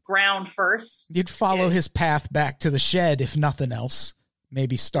on the ground first. You'd follow his path back to the shed, if nothing else.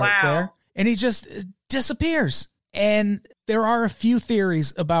 Maybe start there. And he just disappears. And there are a few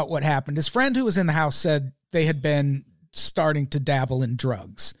theories about what happened. His friend who was in the house said they had been starting to dabble in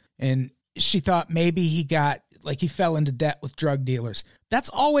drugs. And she thought maybe he fell into debt with drug dealers. That's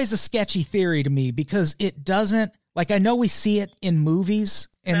always a sketchy theory to me because it doesn't, I know we see it in movies.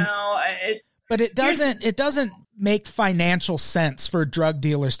 But it doesn't make financial sense for drug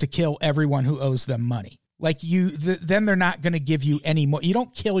dealers to kill everyone who owes them money. Then they're not going to give you any more. You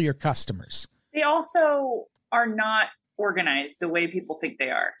don't kill your customers. They also are not organized the way people think they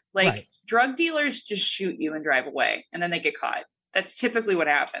are. Drug dealers just shoot you and drive away, and then they get caught. That's typically what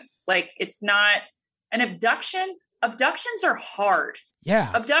happens. Like, it's not an abduction. Abductions are hard.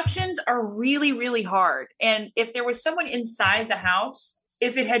 Yeah. Abductions are really, really hard. And if there was someone inside the house,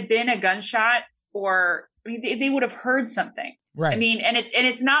 if it had been a gunshot or they would have heard something. Right. I mean, and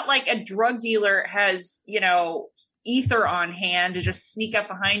it's not like a drug dealer has, ether on hand to just sneak up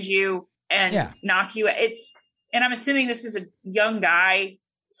behind you and knock you. And I'm assuming this is a young guy,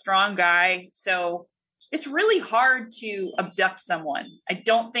 strong guy. So it's really hard to abduct someone. I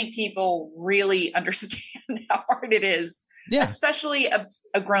don't think people really understand how hard it is, especially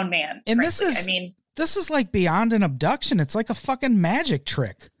a grown man. And frankly. this is like beyond an abduction. It's like a fucking magic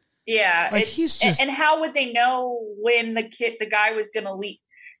trick. Yeah. Like and how would they know when the guy was going to leave?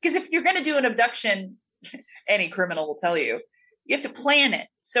 Because if you're going to do an abduction, any criminal will tell you, you have to plan it.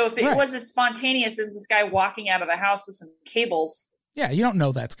 So if it was as spontaneous as this guy walking out of the house with some cables. Yeah. You don't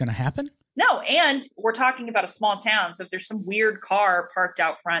know that's going to happen. No. And we're talking about a small town. So if there's some weird car parked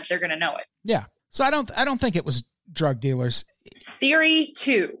out front, they're going to know it. Yeah. So I don't think it was drug dealers. Theory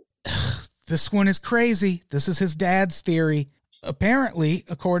 2. This one is crazy. This is his dad's theory. Apparently,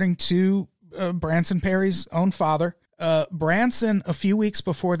 according to Branson Perry's own father, Branson, a few weeks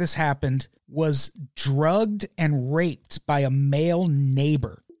before this happened, was drugged and raped by a male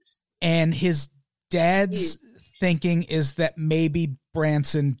neighbor. And his dad's thinking is that maybe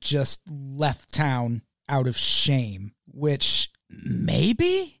Branson just left town out of shame, which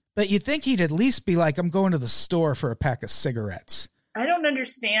maybe, but you'd think he'd at least be like, I'm going to the store for a pack of cigarettes. I don't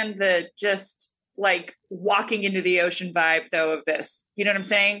understand the just like walking into the ocean vibe though of this. You know what I'm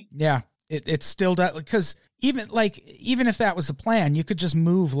saying? Yeah, it still does, because even if that was the plan, you could just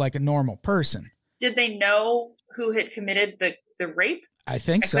move like a normal person. Did they know who had committed the rape? I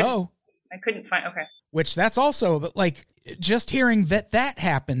think so. I couldn't find. Okay. Which that's also, but like just hearing that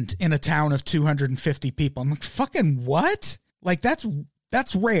happened in a town of 250 people. I'm like, fucking what? Like that's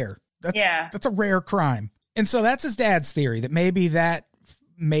rare. That's a rare crime. And so that's his dad's theory, that maybe that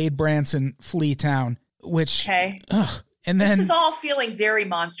made Branson flee town, which, and then this is all feeling very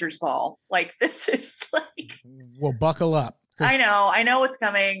Monsters Ball. Like this is like, well, buckle up. I know what's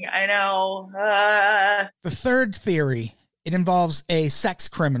coming. I know. The third theory, it involves a sex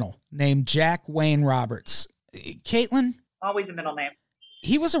criminal named Jack Wayne Roberts. Caitlin? Always a middle name.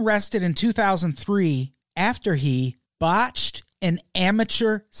 He was arrested in 2003 after he botched an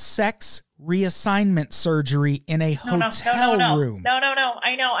amateur sex reassignment surgery in a hotel room. No.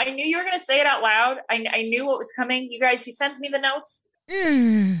 I know. I knew you were going to say it out loud. I knew what was coming. You guys, he sends me the notes.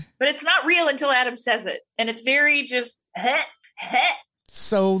 But it's not real until Adam says it. And it's very just,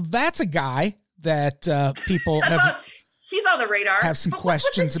 So that's a guy that people he's on the radar. Have some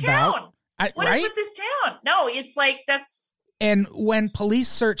questions about. What is with this town? No, it's like that's. And when police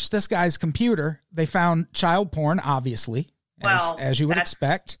searched this guy's computer, they found child porn, obviously, as you would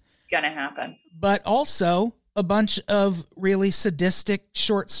expect. Gonna happen. But also a bunch of really sadistic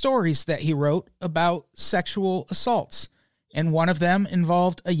short stories that he wrote about sexual assaults. And one of them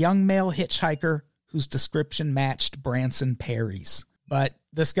involved a young male hitchhiker whose description matched Branson Perry's. But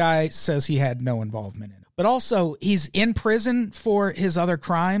this guy says he had no involvement in it. But also, he's in prison for his other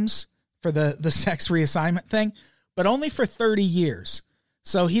crimes, for the sex reassignment thing, but only for 30 years.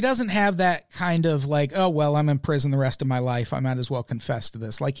 So he doesn't have that kind of like, oh, well, I'm in prison the rest of my life, I might as well confess to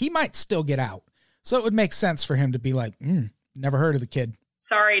this. Like, he might still get out. So it would make sense for him to be like, never heard of the kid.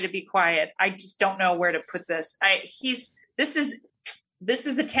 Sorry to be quiet. I just don't know where to put this. This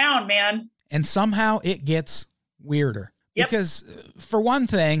is a town, man. And somehow it gets weirder. Yep. Because for one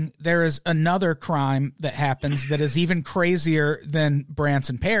thing, there is another crime that happens that is even crazier than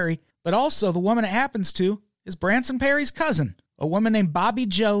Branson Perry. But also the woman it happens to is Branson Perry's cousin, a woman named Bobby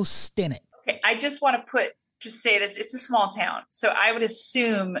Jo Stinnett. Okay, I just want to say this. It's a small town. So I would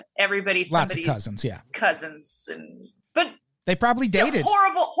assume everybody's somebody's cousins, yeah. Cousins. But they probably dated.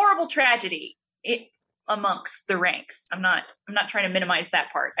 Horrible tragedy amongst the ranks. I'm not trying to minimize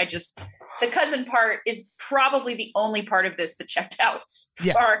that part. The cousin part is probably the only part of this that checked out.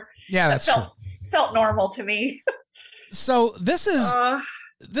 That felt normal to me. So this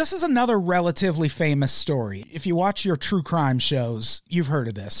is another relatively famous story. If you watch your true crime shows, you've heard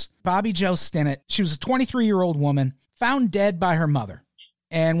of this. Bobby Jo Stinnett, she was a 23-year-old woman found dead by her mother.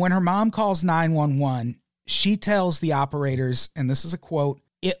 And when her mom calls 911, she tells the operators, and this is a quote,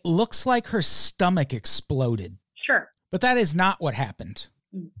 "It looks like her stomach exploded." Sure. But that is not what happened.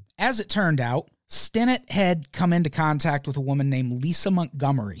 As it turned out, Stinnett had come into contact with a woman named Lisa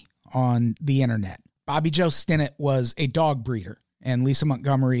Montgomery on the internet. Bobby Jo Stinnett was a dog breeder, and Lisa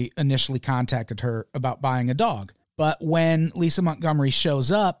Montgomery initially contacted her about buying a dog. But when Lisa Montgomery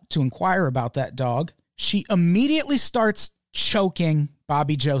shows up to inquire about that dog, she immediately starts choking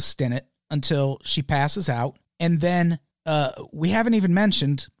Bobby Joe Stinnett until she passes out. And then we haven't even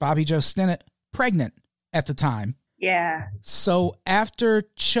mentioned Bobby Joe Stinnett pregnant at the time. Yeah. So after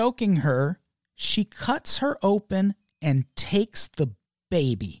choking her, she cuts her open and takes the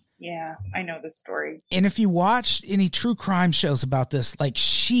baby. Yeah, I know this story. And if you watch any true crime shows about this, like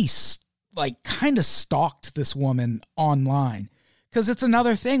she's like kind of stalked this woman online, because it's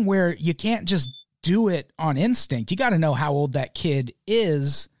another thing where you can't just do it on instinct. You got to know how old that kid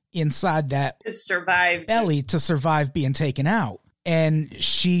is inside that belly to survive being taken out. And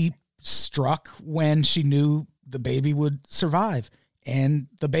she struck when she knew the baby would survive, and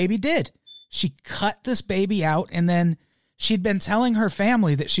the baby did. She cut this baby out, and then she'd been telling her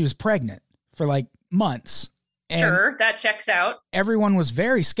family that she was pregnant for like months. And sure, that checks out. Everyone was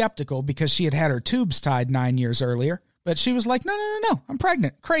very skeptical because she had her tubes tied 9 years earlier. But she was like, no, I'm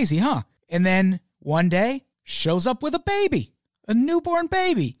pregnant. Crazy, huh? And then one day, shows up with a baby, a newborn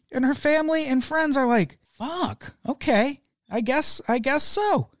baby. And her family and friends are like, fuck, okay, I guess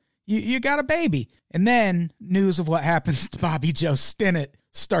so. You got a baby. And then news of what happens to Bobby Joe Stinnett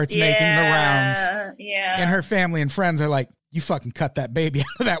starts making the rounds. Yeah. And her family and friends are like, you fucking cut that baby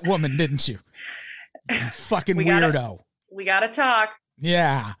out of that woman, didn't you? You fucking weirdo. We gotta talk.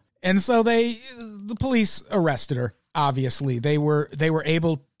 Yeah. And so the police arrested her. Obviously, they were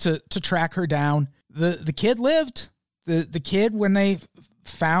able to track her down. The kid lived. The kid, when they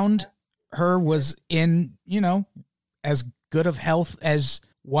found her, was in, as good of health as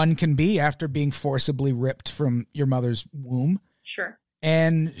one can be after being forcibly ripped from your mother's womb. Sure.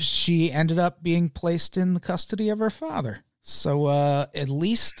 And she ended up being placed in the custody of her father. So at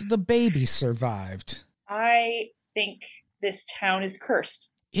least the baby survived. I think this town is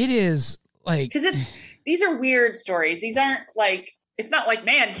cursed. It is, like, because these are weird stories. These aren't like, it's not like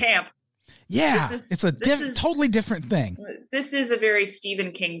man camp. Yeah, it's a totally different thing. This is a very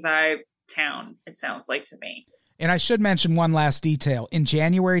Stephen King vibe town, it sounds like to me. And I should mention one last detail. In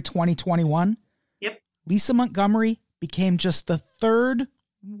January 2021, Lisa Montgomery became just the third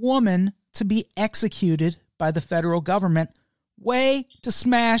woman to be executed by the federal government. Way to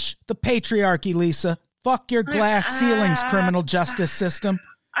smash the patriarchy, Lisa. Fuck your glass ceilings, criminal justice system.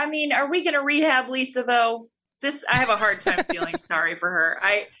 I mean, are we going to rehab Lisa, though? I have a hard time feeling sorry for her.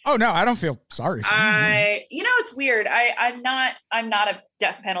 Oh no, I don't feel sorry for her. It's weird. I'm not a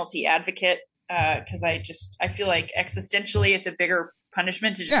death penalty advocate because I feel like existentially it's a bigger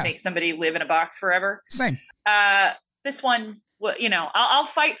punishment to just make somebody live in a box forever. Same. This one, I'll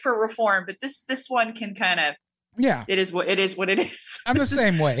fight for reform, but this one can kind of. Yeah, it is what it is. I'm the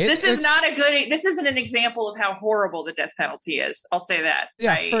same way. This isn't an example of how horrible the death penalty is. I'll say that.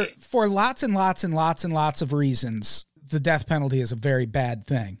 Yeah, for lots and lots and lots and lots of reasons, the death penalty is a very bad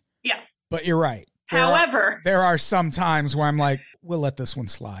thing. Yeah, but you're right. However, there are some times where I'm like, we'll let this one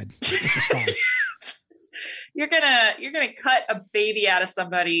slide. This is fine. You're gonna cut a baby out of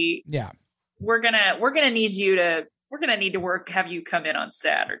somebody. Yeah, we're gonna need to have you come in on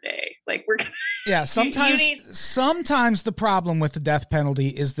Saturday. Like we're gonna. Yeah, sometimes the problem with the death penalty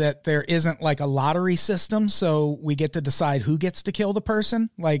is that there isn't like a lottery system, so we get to decide who gets to kill the person.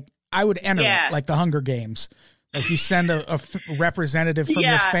 Like I would enter it, like the Hunger Games. Like you send a representative from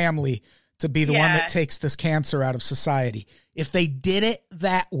your family to be the one that takes this cancer out of society. If they did it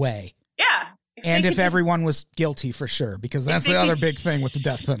that way. Yeah. If everyone was guilty, for sure, because that's the other big thing with the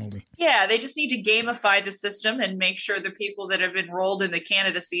death penalty. Yeah, they just need to gamify the system and make sure the people that have enrolled in the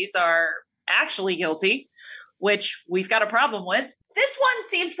candidacies are actually guilty, which we've got a problem with. This one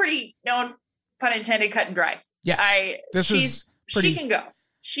seems pretty, no pun intended, cut and dry. Yes, she can go.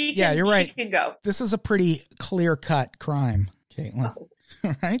 You're right. She can go. This is a pretty clear-cut crime, Caitlin.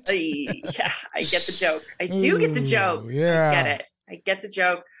 Right? Yeah, I get the joke. I do get the joke. Yeah. I get it. I get the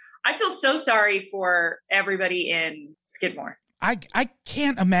joke. I feel so sorry for everybody in Skidmore. I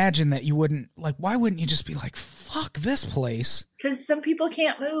can't imagine that you wouldn't, like, why wouldn't you just be like, fuck this place? Because some people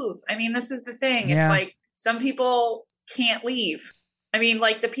can't move. I mean, this is the thing. Yeah. It's like some people can't leave. I mean,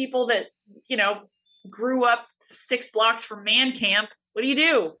 like the people that, grew up 6 blocks from man camp. What do you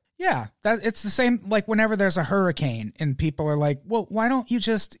do? Yeah, it's the same, like whenever there's a hurricane and people are like, well, why don't you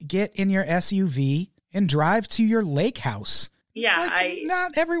just get in your SUV and drive to your lake house? Yeah,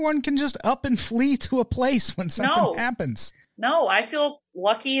 not everyone can just up and flee to a place when something happens. No, I feel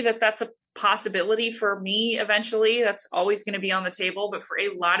lucky that that's a possibility for me eventually. That's always going to be on the table, but for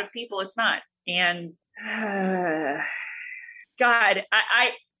a lot of people, it's not. And God,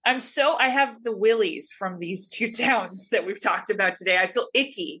 I have the willies from these two towns that we've talked about today. I feel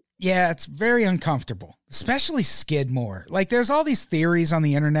icky. Yeah, it's very uncomfortable, especially Skidmore. Like, there's all these theories on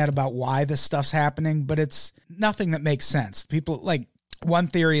the internet about why this stuff's happening, but it's nothing that makes sense. People, like, one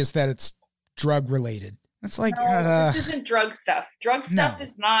theory is that it's drug related. It's like, no, this isn't drug stuff. Drug stuff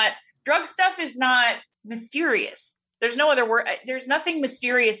is not mysterious. There's no other word. There's nothing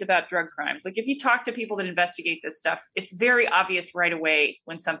mysterious about drug crimes. Like, if you talk to people that investigate this stuff, it's very obvious right away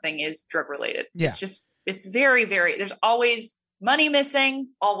when something is drug related. Yeah. It's very, very, there's always money missing,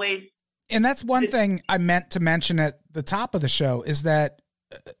 always. And that's one thing I meant to mention at the top of the show is that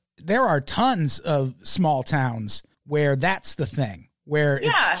there are tons of small towns where that's the thing, where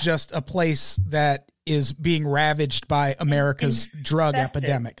it's just a place that is being ravaged by America's drug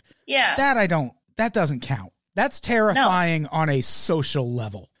epidemic. Yeah. That doesn't count. That's terrifying on a social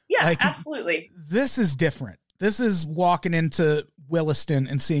level. Yeah, like, absolutely. This is different. This is walking into Williston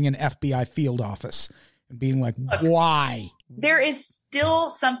and seeing an FBI field office and being like, look, why? There is still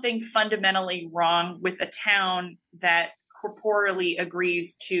something fundamentally wrong with a town that corporeally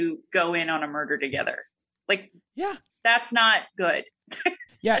agrees to go in on a murder together. Like, yeah, that's not good.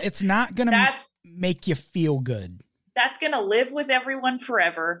 Yeah, it's not going to make you feel good. That's going to live with everyone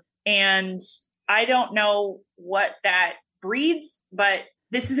forever. And I don't know what that breeds, but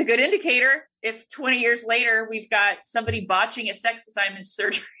this is a good indicator. If 20 years later, we've got somebody botching a sex assignment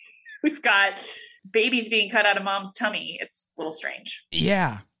surgery, we've got babies being cut out of mom's tummy. It's a little strange.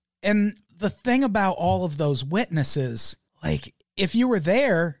 Yeah. And the thing about all of those witnesses, like, if you were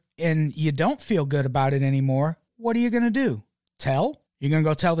there and you don't feel good about it anymore, what are you going to do? Tell? You're going to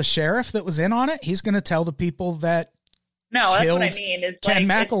go tell the sheriff that was in on it? He's going to tell the people that no, that's what I mean. Is Ken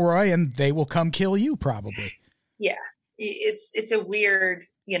McElroy, and they will come kill you probably. Yeah, it's a weird,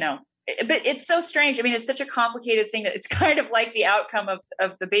 but it's so strange. I mean, it's such a complicated thing that it's kind of like the outcome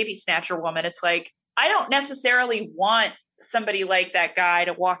of the baby snatcher woman. It's like, I don't necessarily want somebody like that guy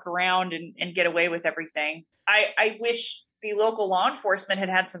to walk around and get away with everything. I wish the local law enforcement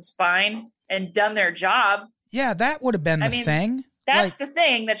had some spine and done their job. Yeah, that would have been the thing. That's the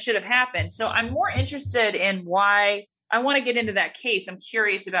thing that should have happened. So I'm more interested in why. I want to get into that case. I'm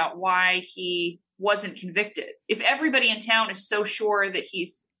curious about why he wasn't convicted. If everybody in town is so sure that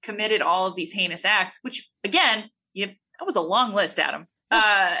he's committed all of these heinous acts, which, again, that was a long list, Adam.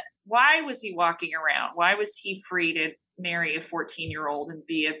 Why was he walking around? Why was he free to marry a 14-year-old and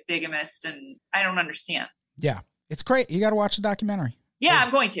be a bigamist? And I don't understand. Yeah, it's great. You got to watch the documentary. Yeah,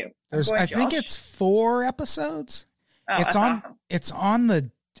 I'm going to. I think it's 4 episodes. Oh, that's awesome. It's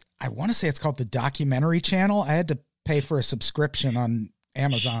on I want to say it's called the Documentary Channel. I had to pay for a subscription on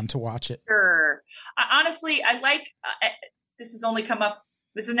Amazon to watch it. Sure. Honestly, I like, this has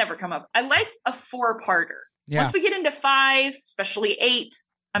never come up. I like a 4-parter. Yeah. Once we get into 5, especially 8,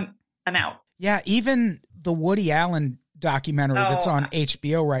 I'm out. Yeah. Even the Woody Allen documentary that's on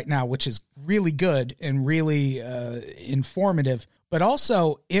HBO right now, which is really good and really informative, but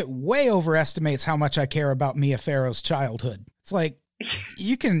also it way overestimates how much I care about Mia Farrow's childhood. It's like,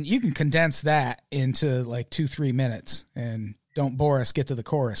 you can condense that into like 2-3 minutes and don't bore us. Get to the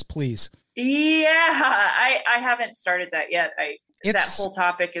chorus, please. Yeah, I haven't started that yet. That whole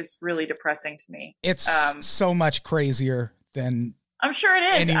topic is really depressing to me. It's so much crazier than I'm sure it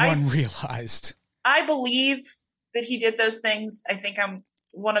is. Anyone realized. I believe that he did those things. I think I'm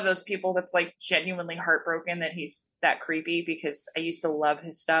one of those people that's like genuinely heartbroken that he's that creepy because I used to love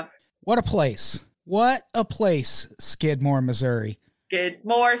his stuff. What a place. What a place, Skidmore, Missouri.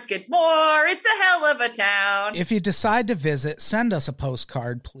 Skidmore. It's a hell of a town. If you decide to visit, send us a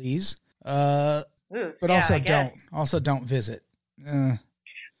postcard, please. But also don't visit.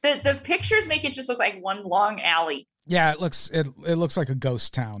 The pictures make it just look like one long alley. Yeah, it looks like a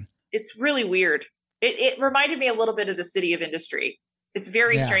ghost town. It's really weird. It reminded me a little bit of the City of Industry. It's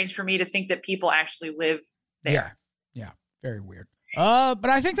very strange for me to think that people actually live there. Yeah, very weird. But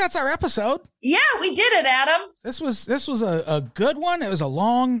I think that's our episode. Yeah, we did it, Adam. This was a good one. It was a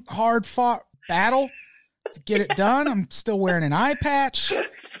long, hard fought battle to get it done. I'm still wearing an eye patch.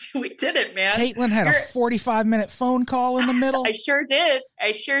 We did it, man. Caitlin had a 45-minute phone call in the middle. I sure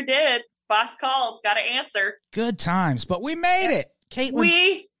did. Boss calls, got to answer. Good times, but we made it. Caitlin,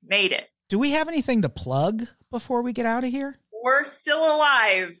 we made it. Do we have anything to plug before we get out of here? We're still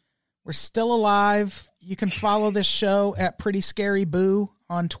alive. You can follow this show at Pretty Scary Boo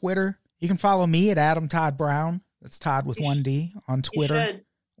on Twitter. You can follow me at Adam Todd Brown. That's Todd with 1D on Twitter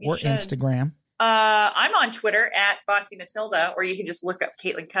or Instagram. I'm on Twitter at Bossy Matilda, or you can just look up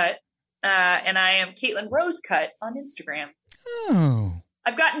Caitlin Cutt. And I am Caitlin Rose Cutt on Instagram. Oh.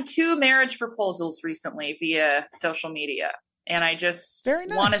 I've gotten 2 marriage proposals recently via social media. And I just Very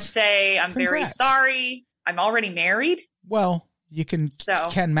nice. want to say I'm very Congrats. sorry. I'm already married. Well, you can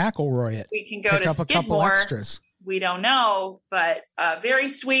Ken McElroy it. We can go Pick to up a couple Skidmore. extras. We don't know, but very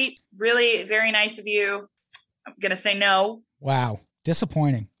sweet. Really very nice of you. I'm going to say no. Wow.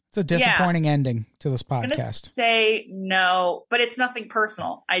 Disappointing. It's a disappointing ending to this podcast. I'm going to say no, but it's nothing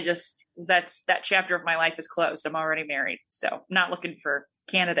personal. That chapter of my life is closed. I'm already married. So I'm not looking for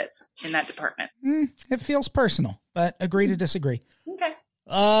candidates in that department. It feels personal, but agree to disagree. Okay.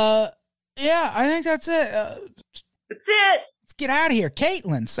 Yeah, I think that's it. That's it. Let's get out of here.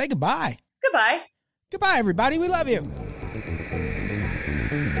 Caitlin, say goodbye. Goodbye. Goodbye, everybody. We love you.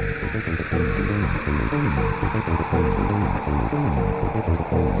 Thank you.